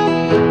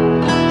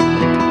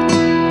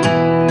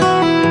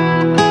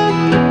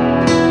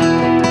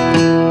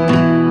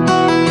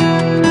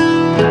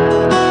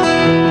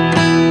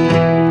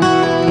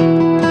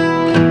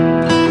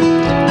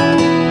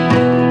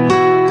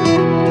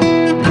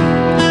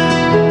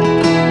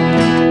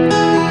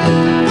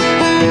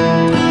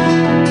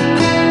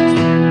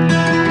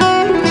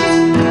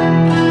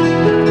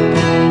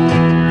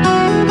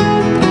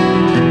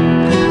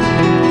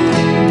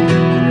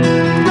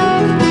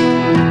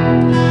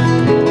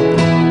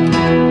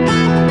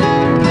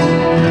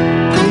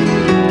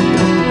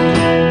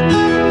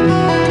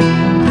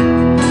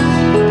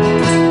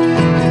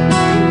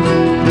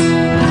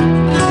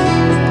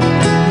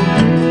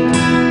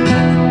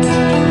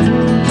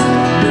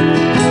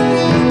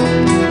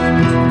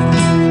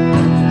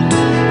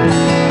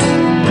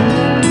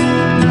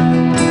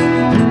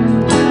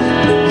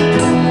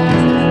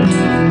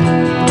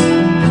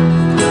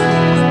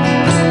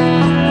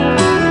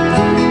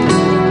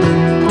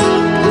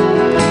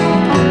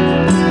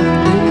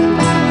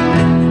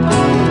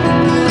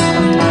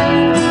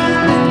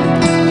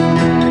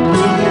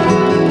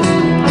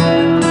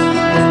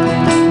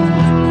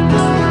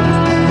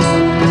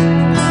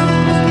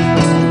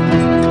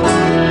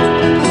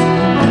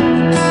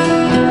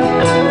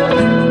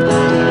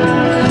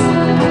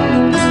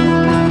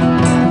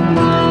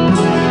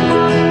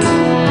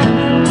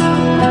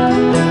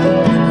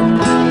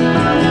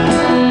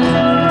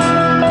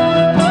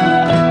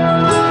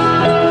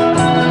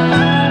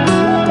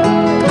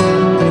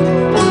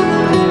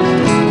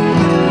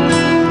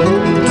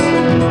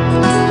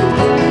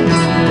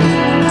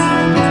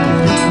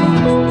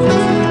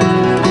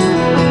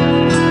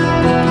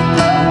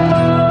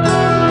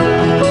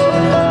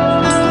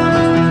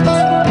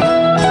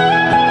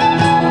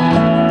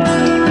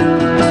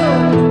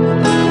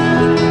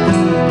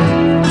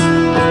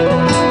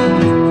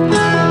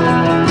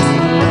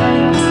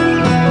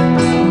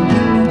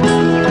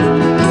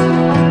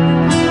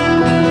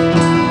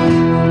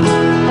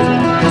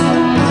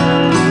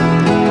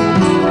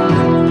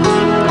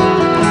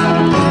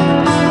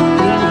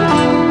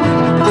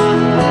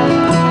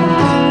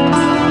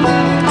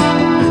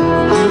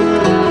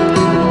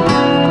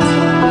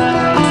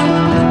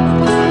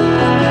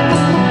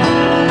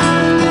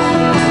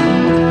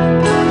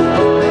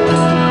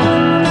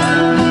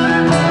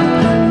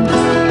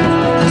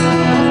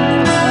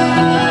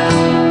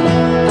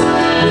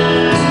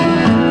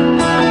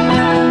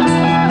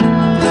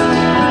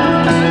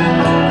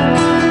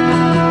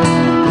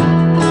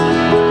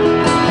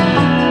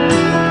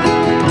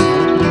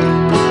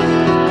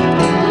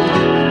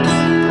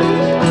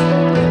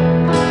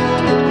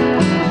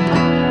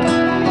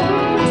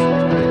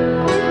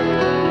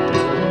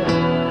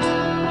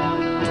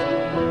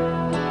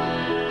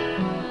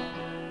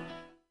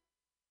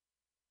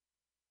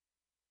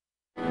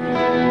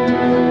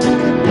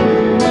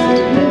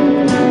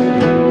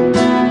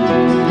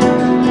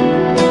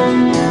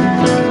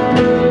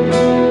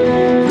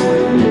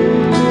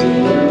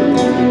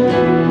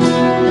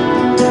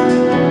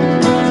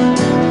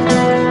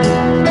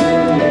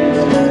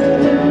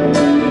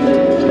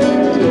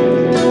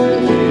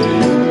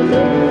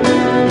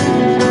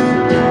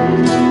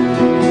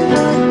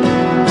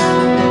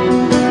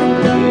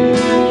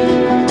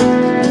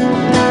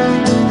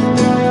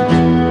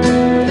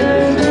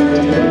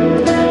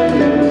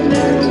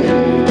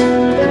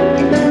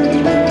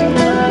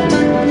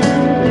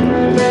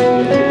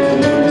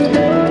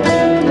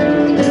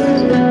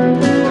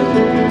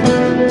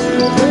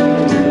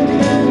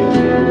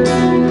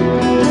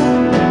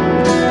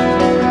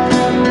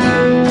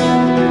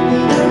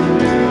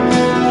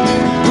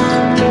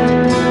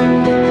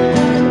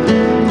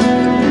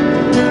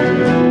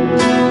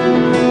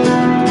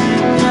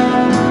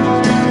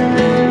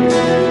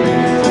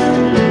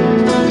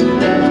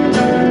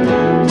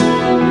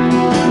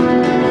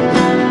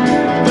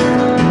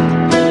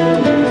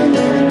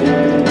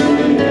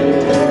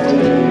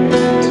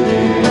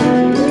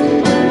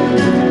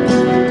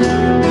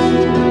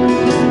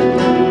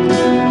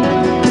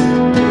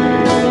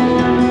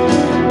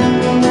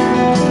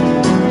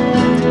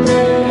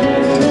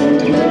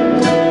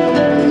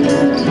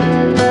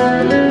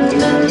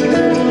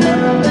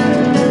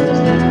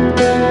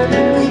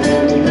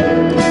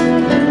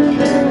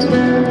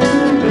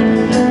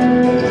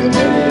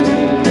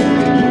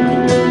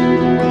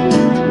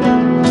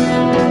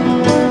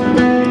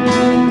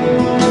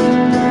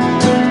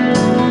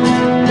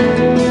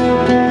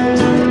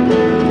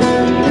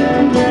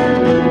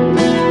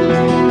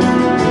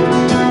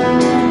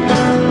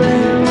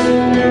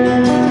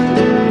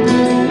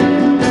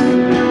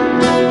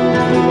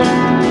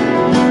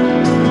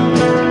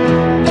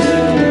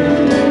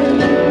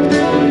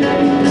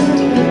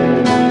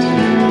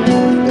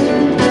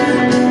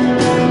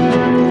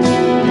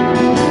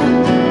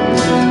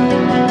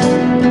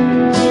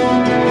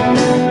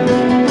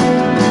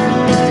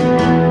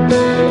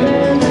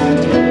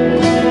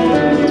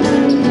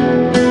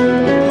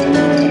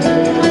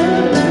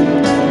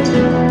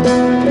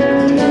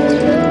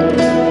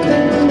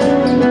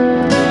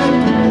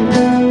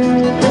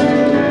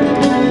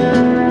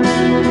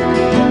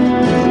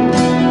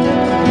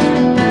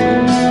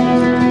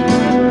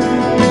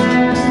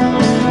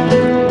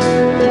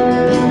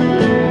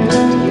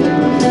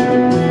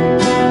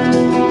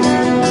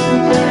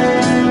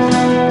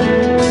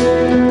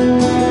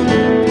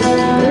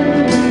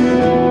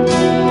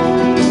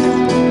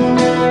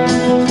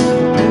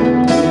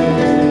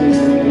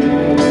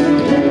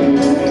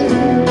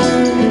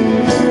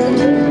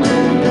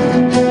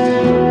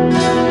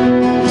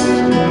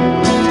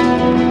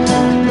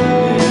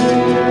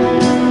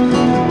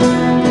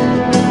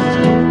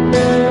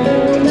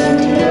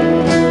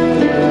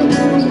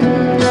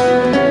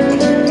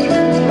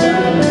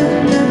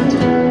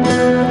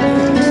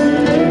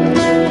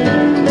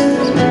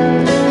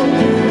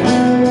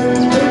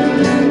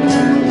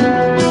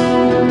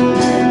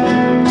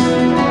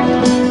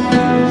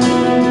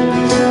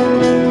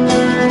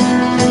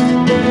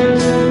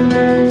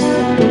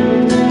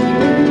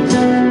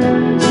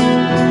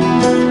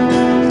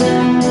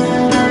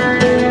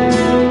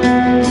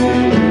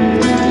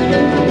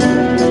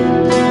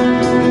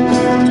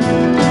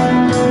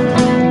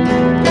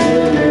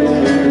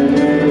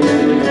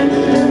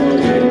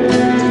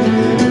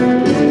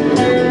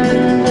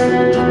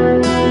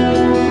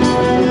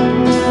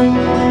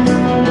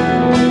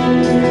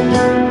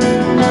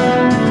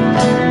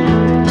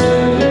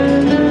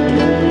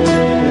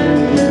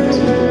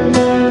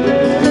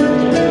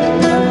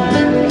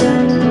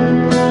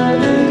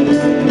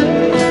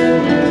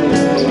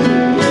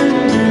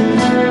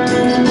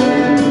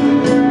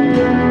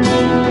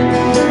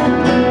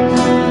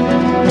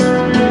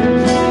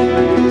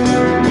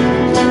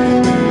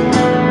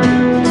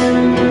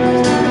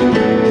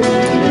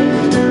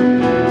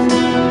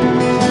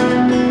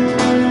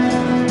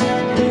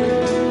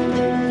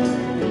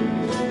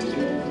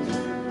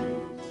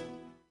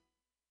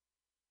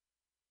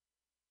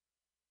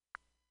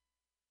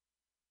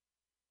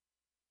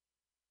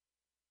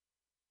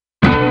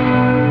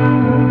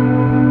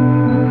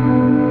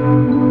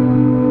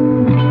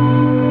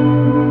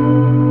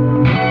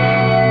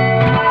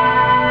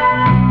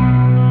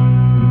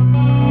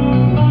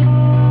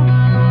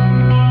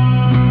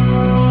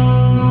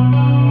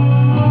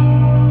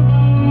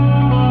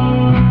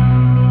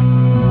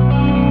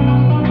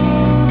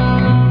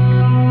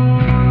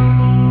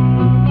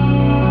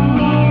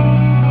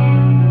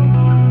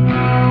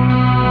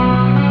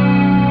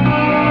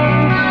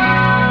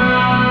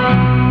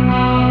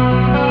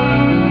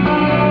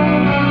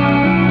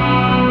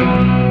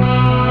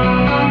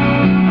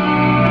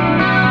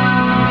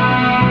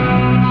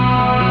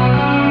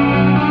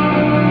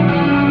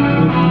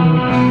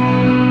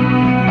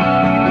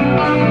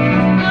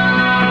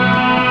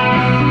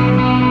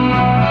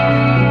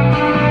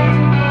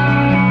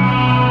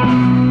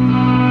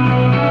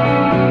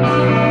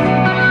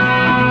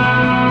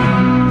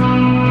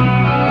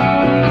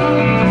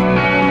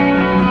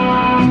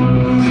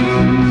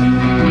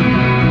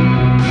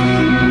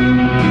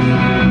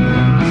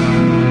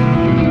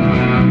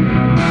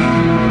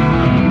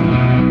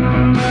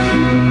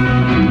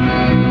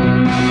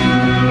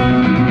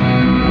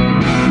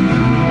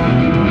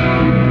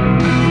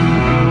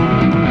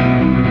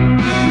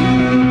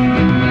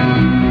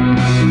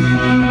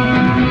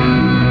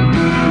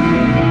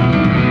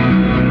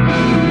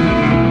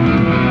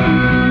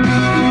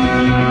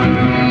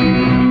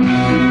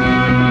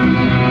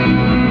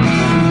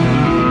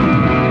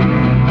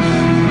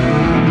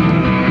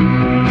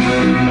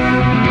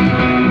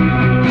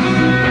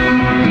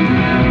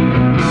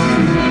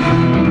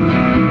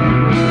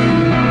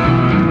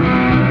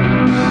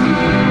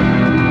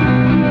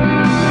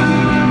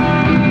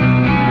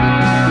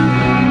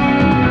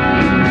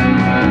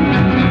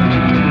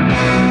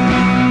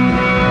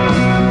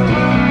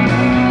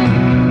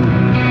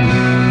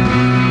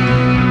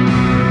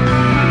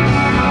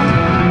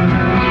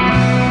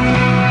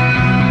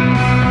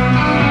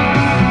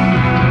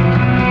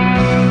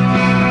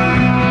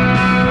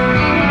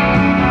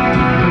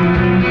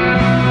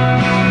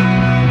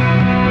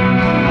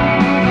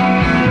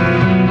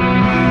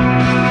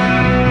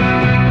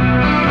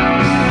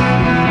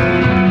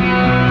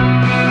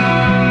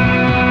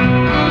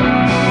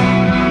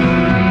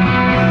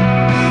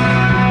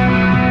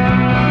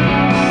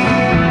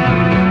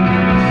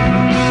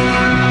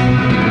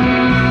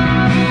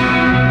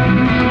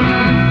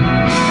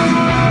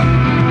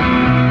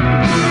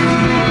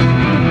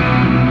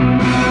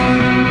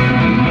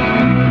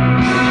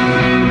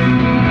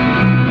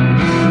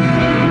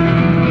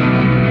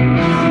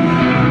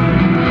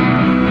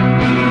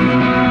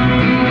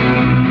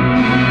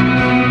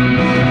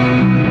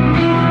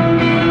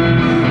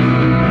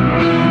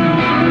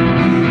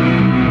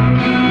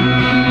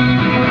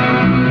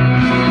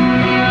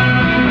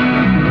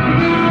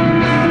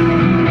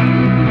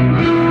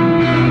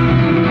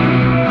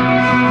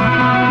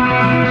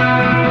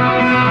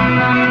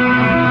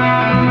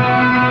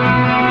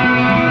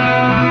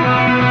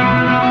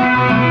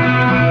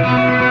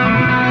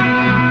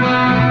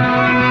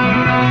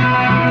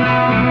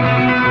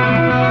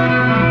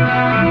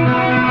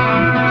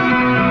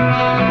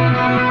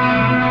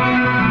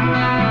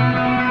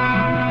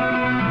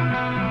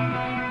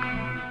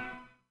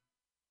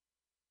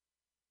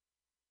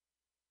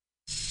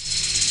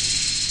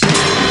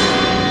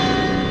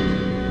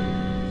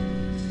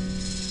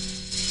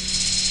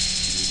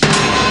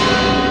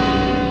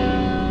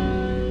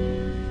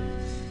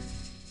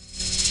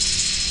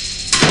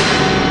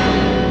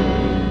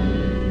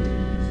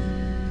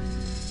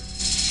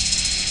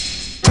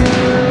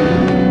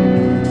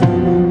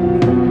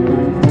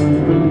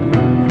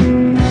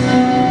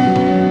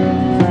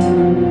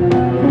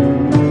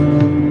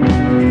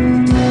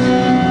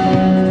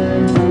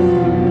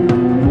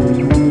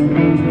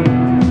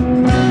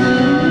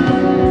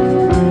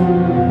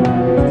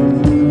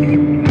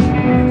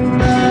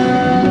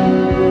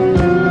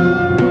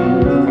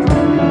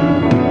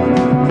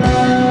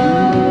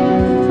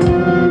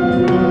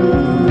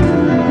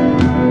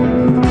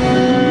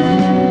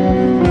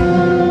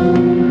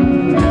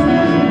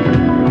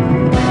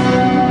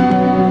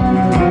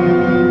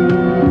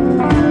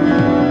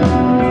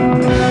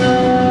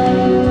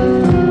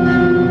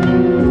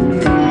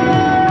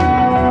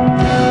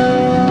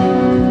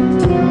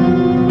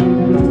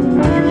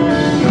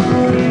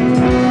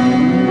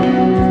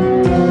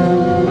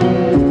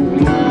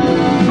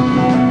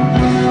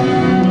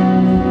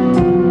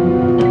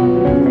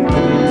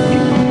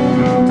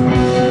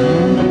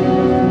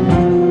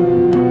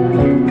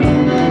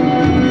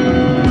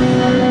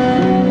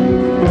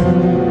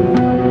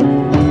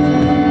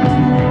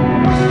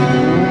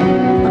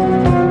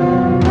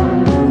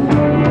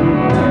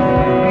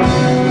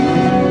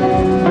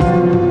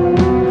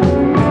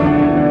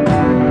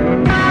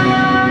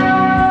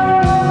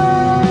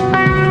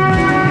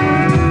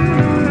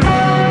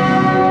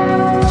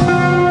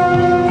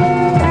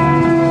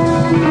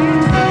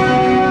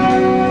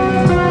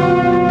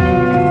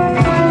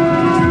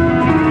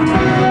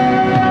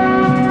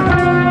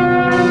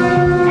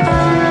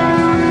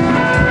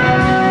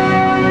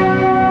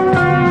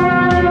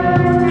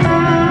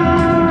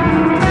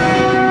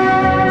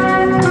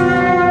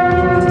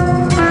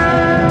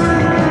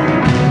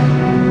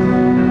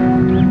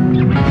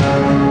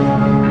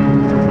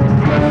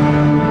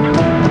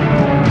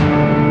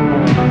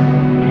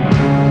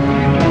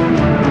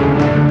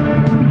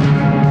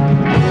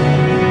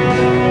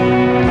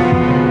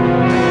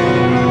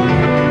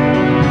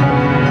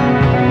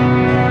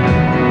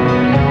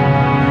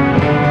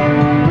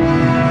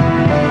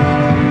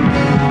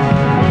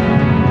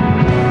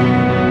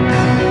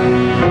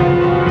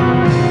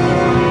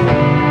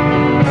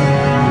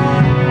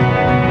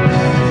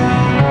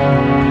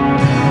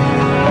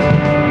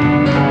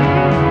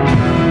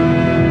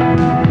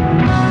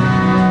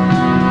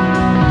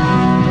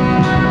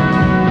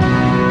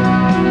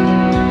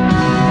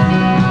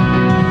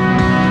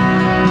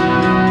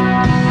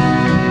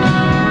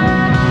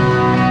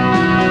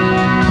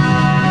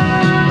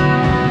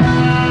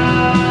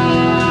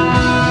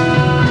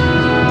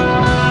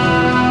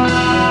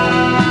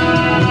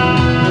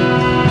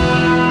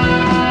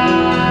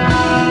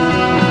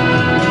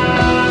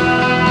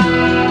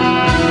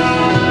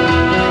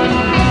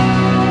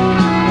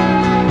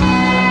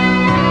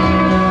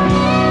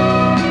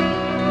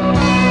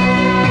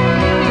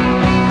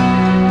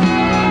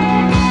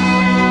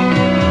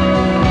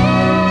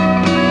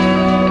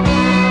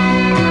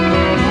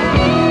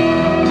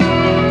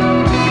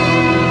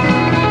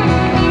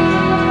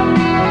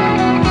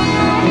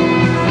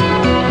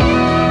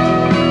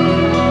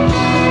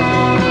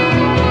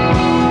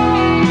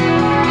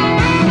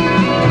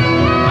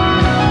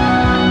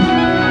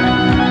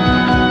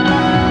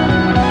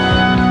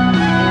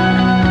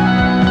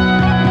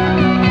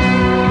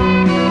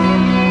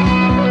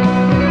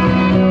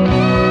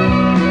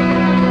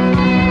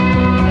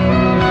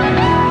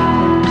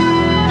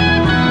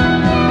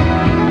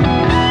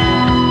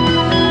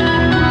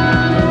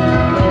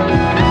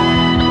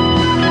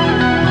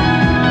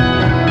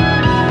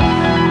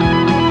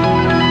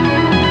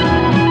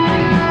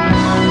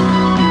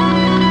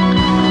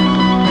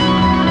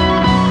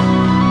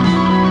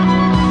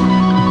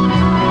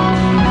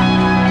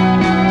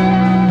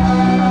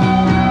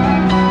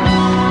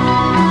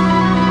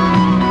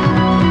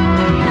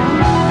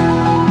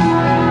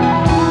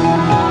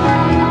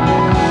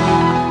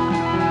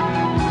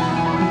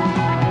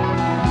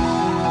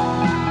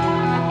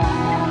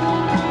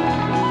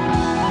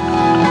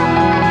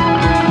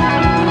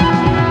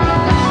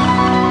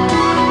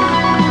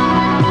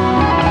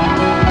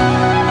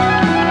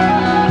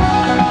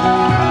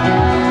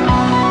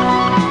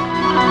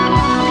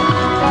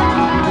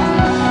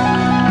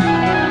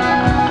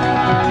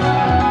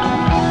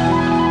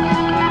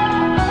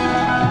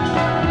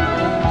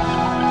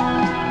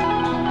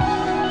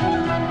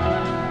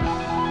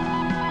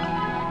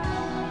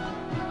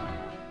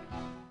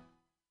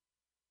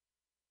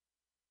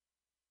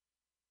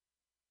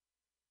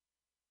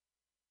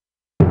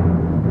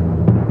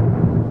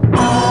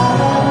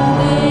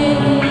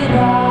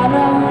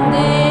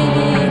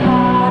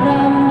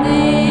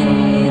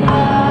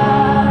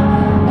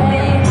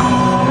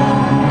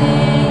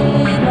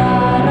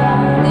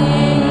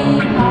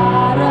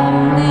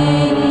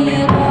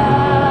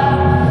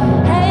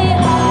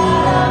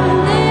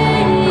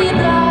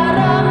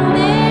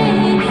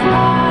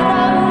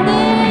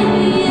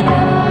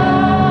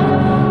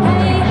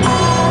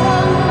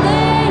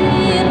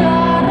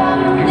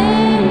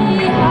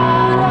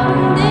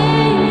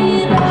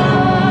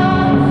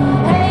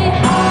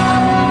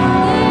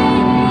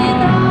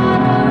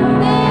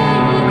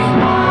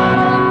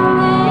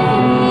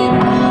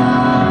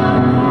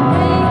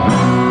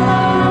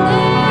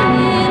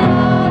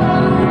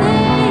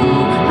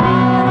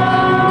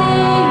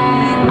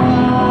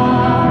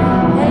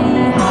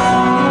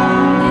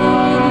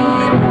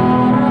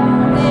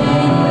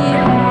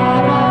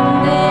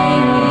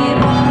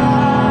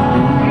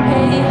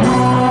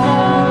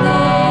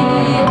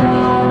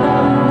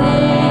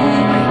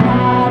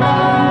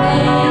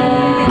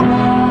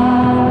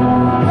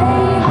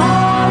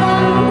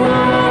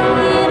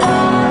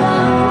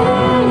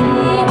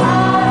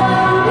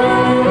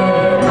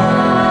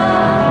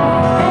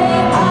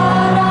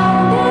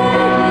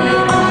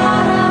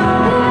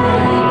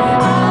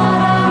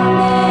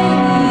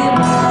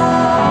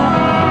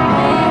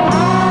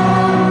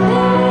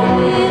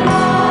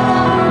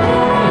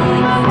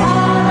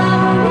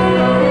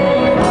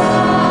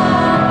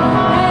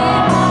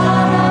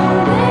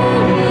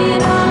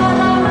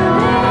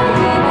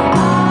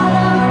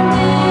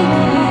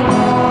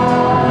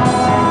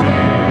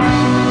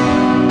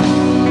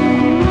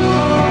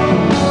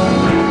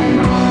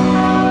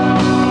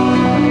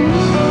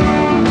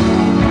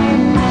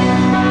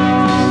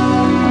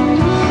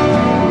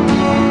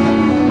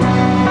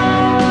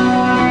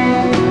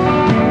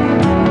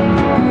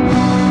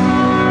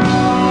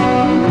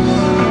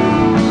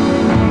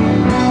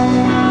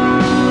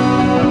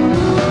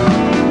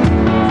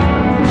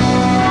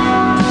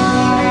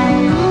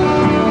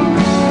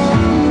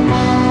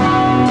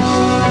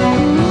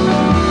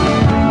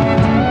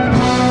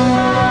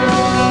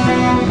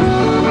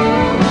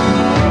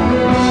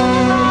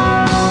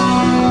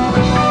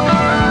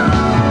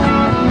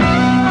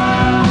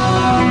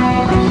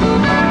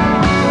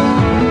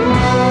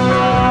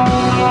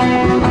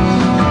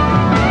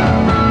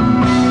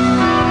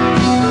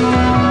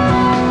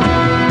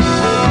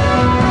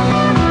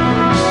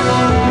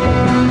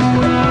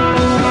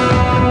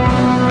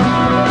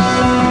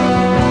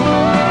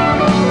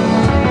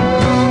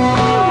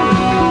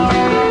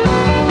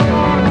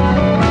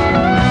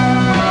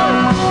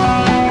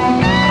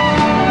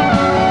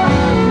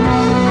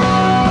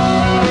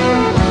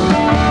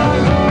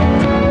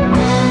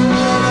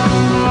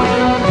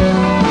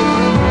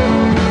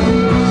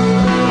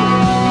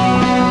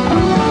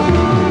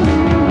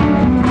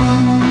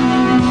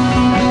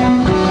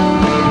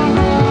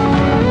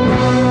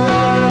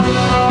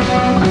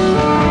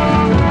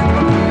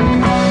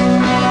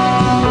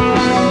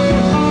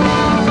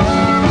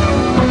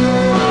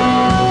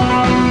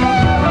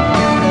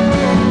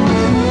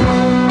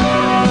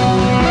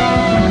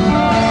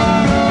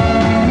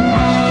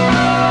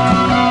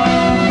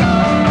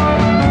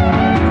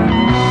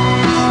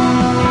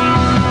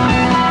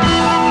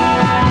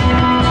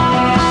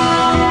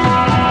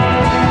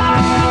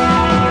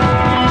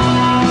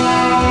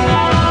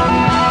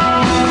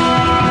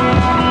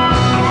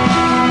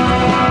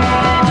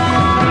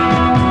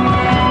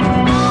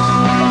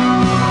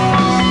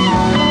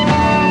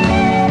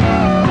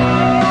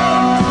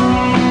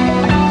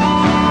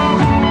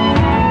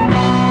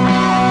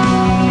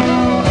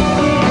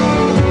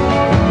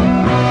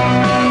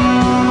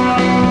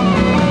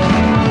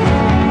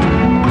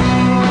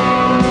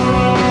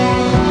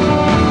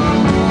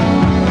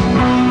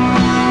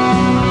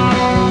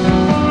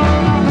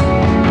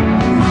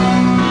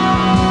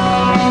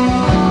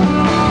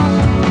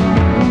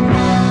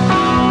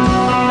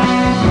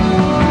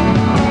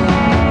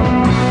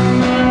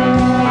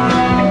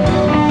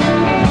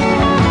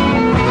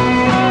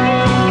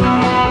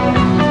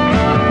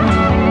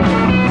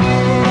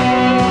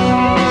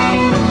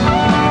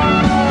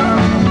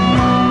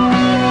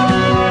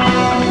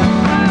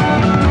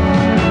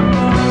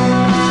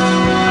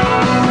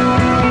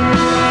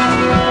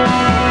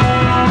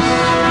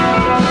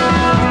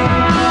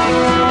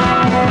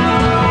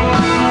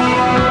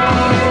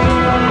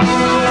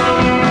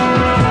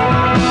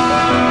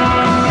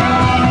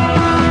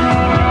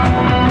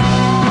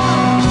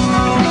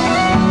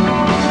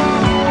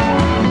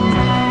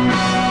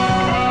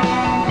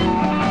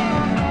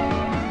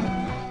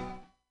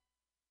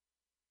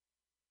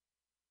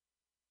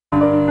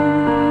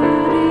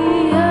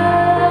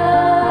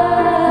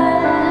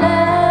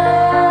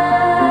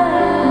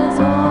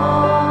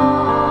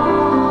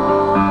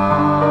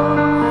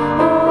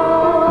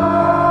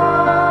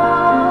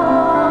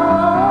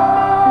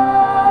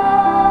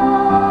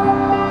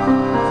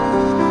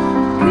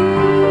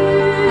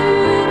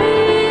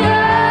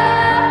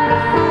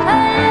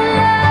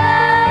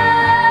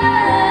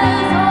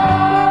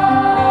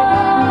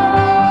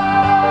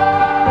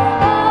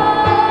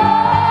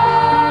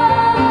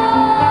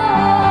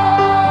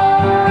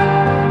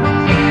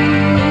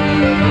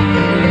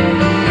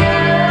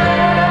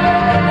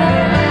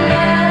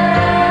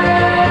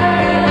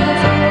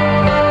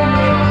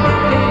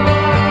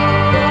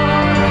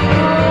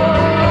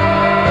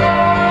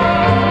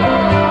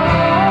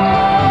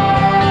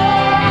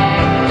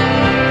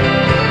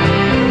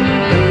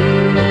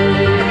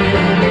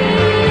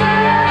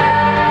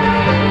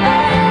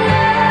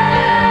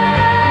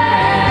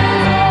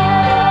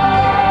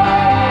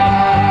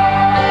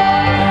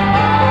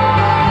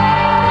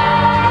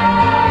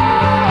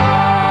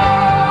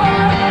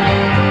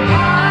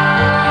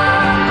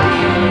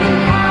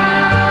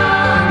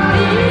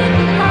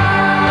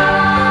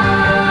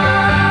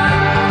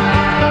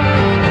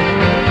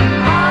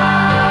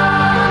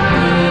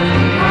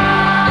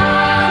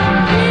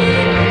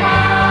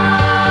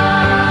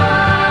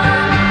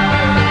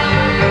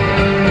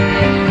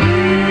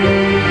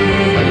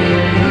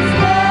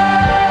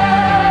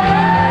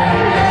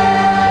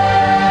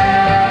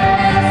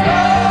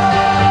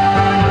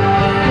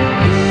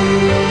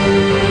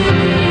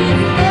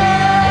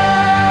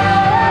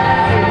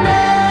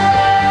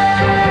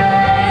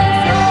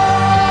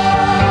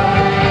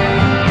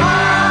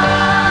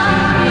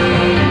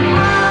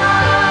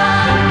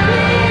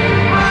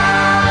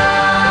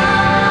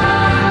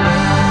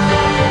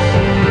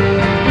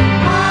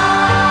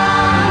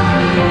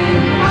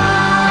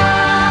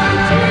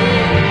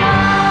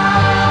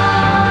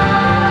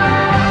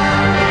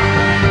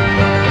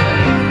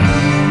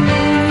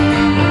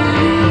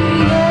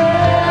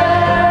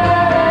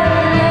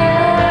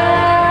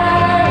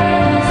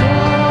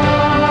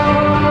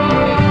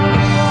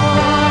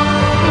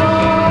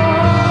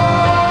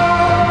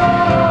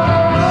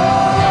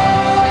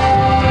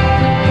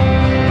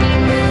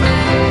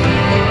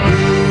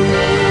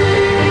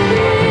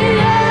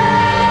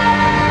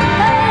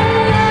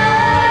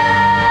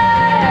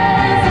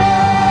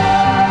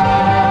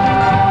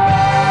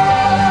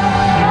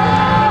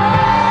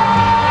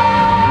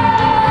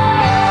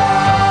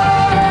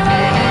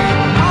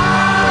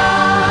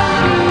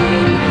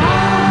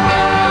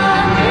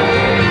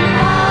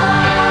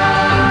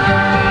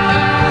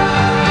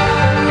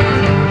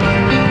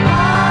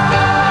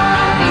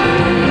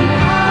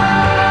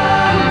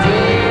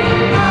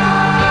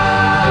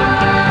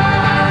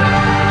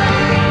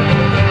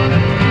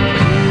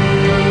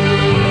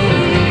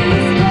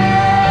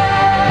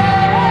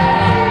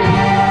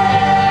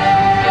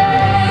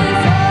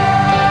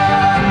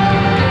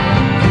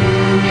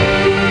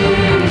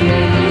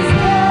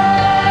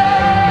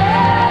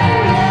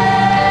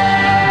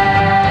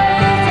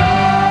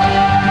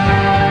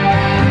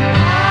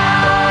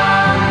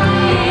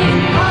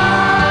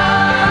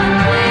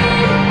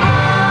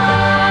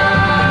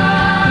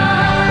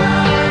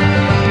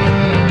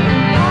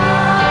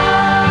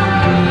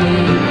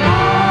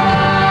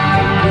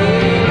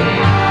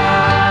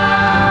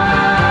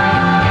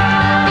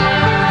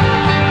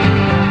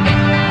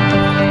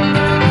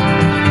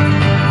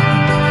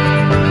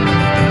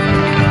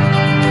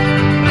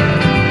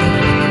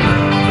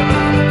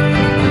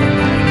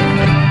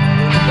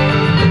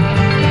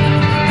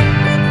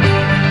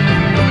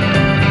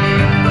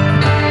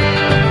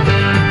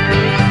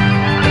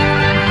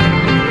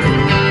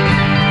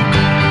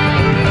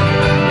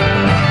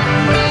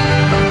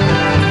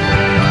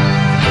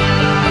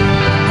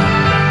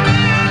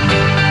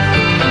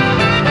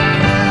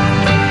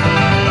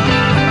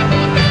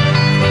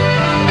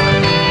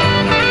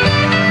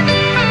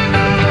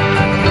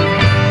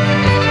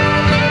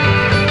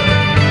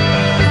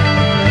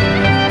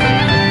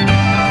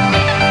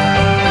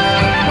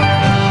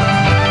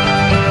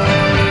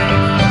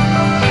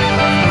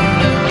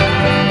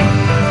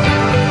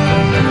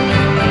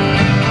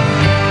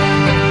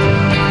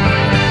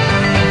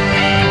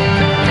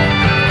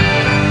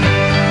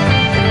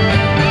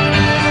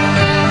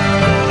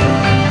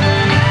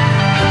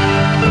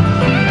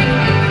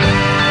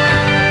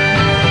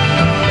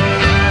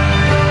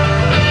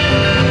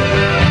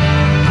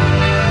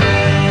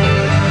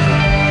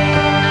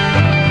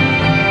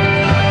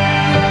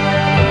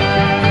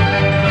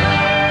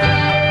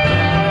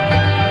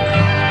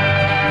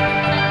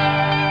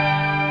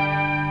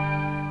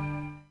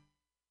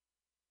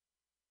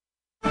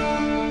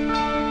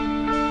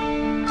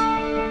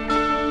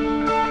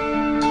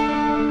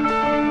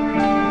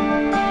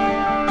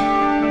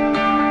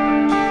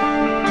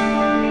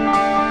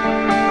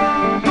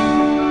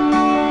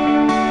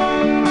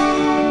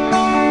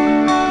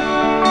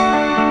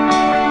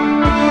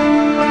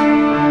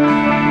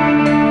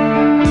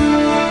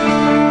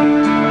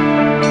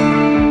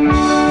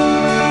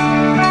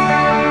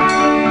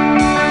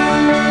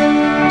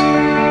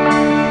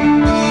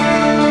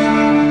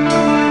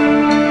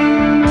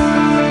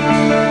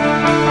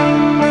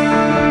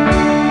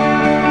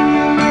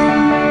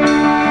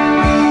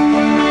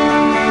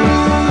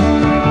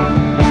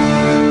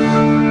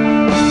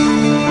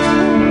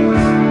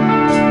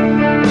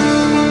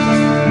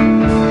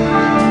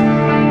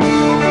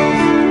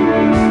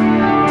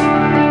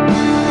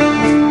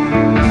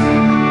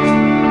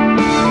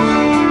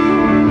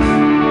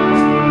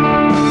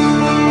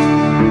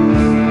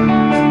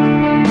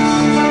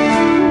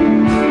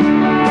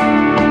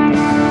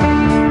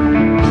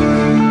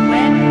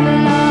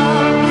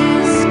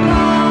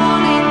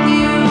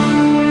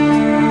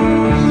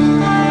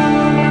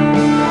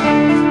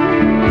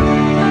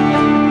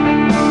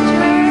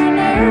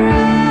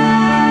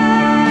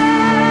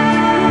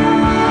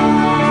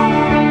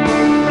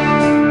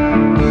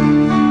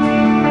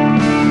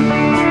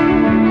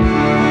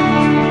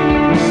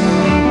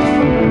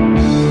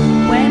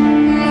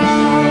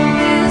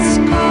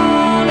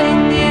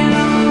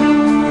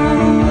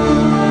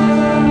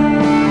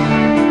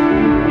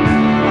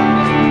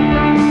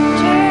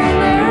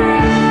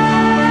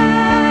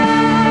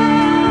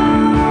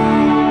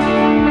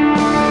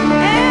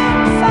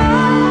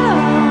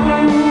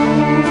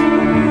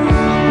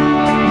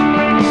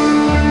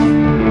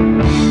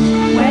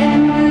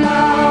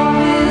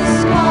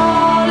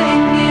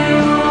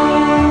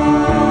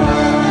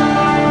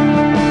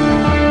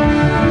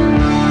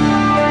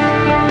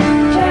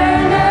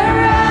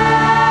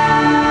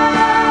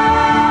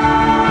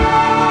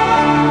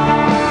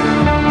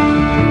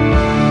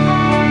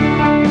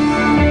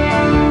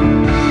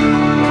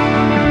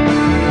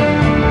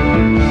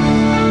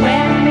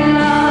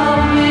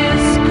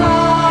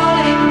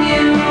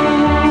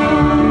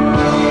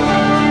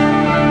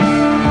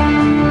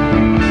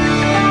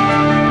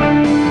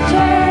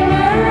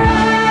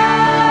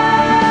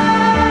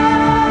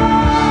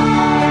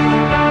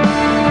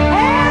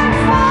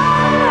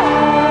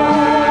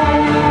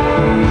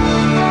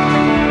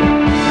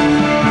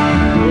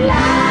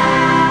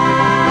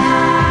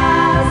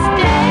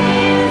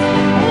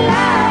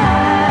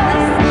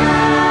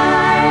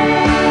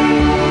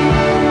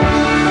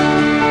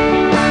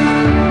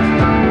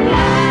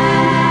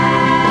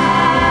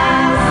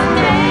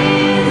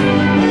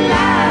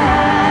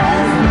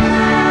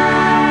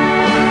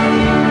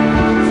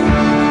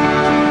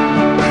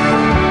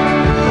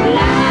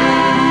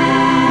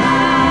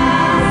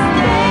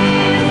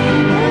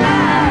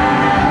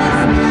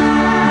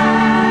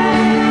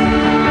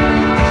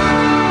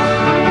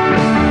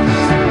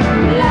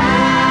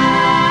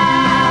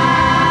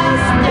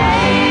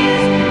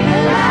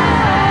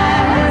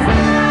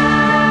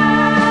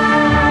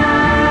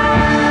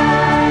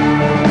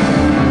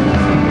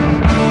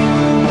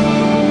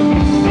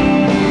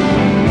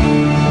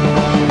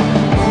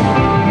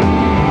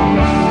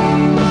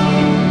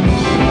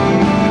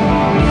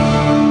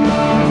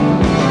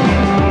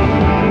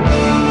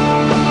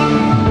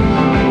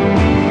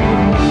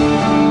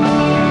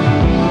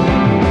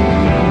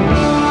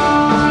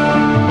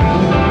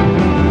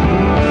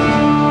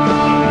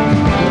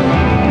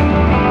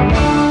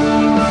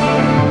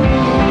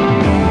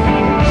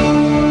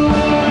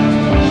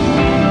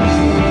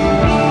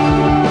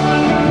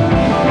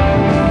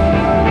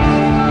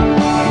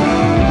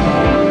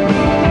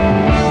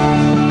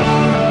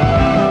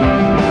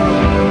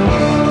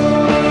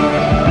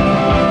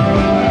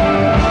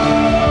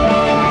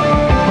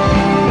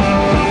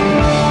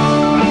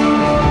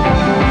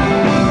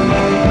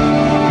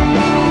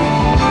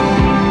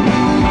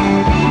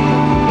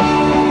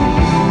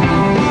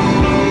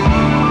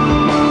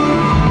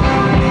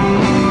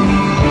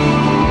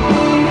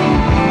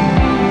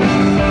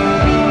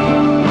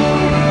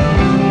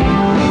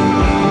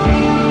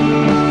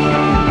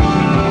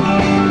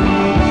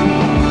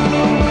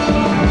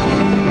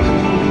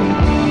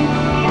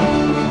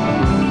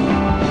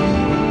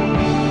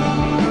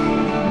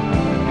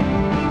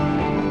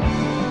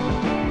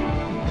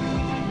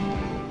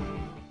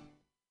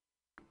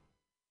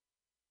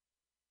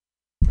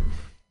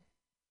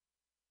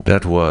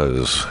 That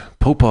was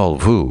Popol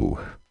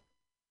Vuh,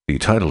 the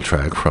title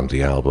track from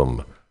the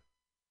album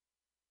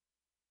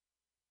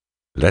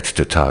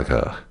Letzte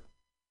Tage.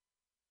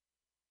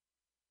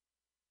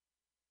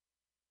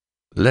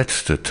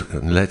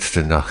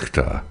 Letzte Nacht.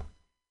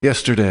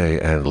 Yesterday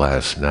and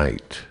Last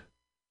Night.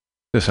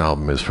 This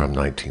album is from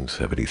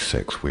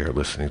 1976. We are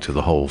listening to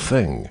the whole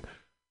thing.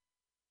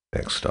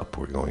 Next up,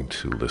 we're going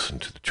to listen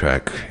to the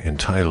track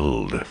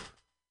entitled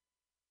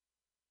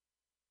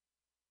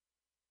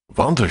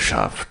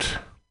Wanderschaft.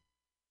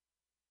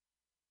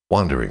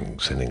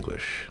 Wanderings in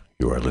English.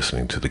 You are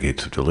listening to The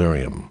Gates of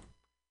Delirium.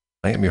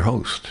 I am your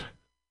host,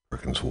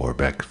 Perkins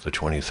Warbeck the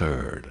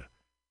 23rd.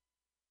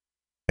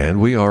 And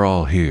we are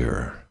all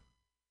here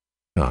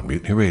on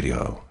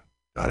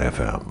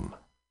MutinyRadio.fm.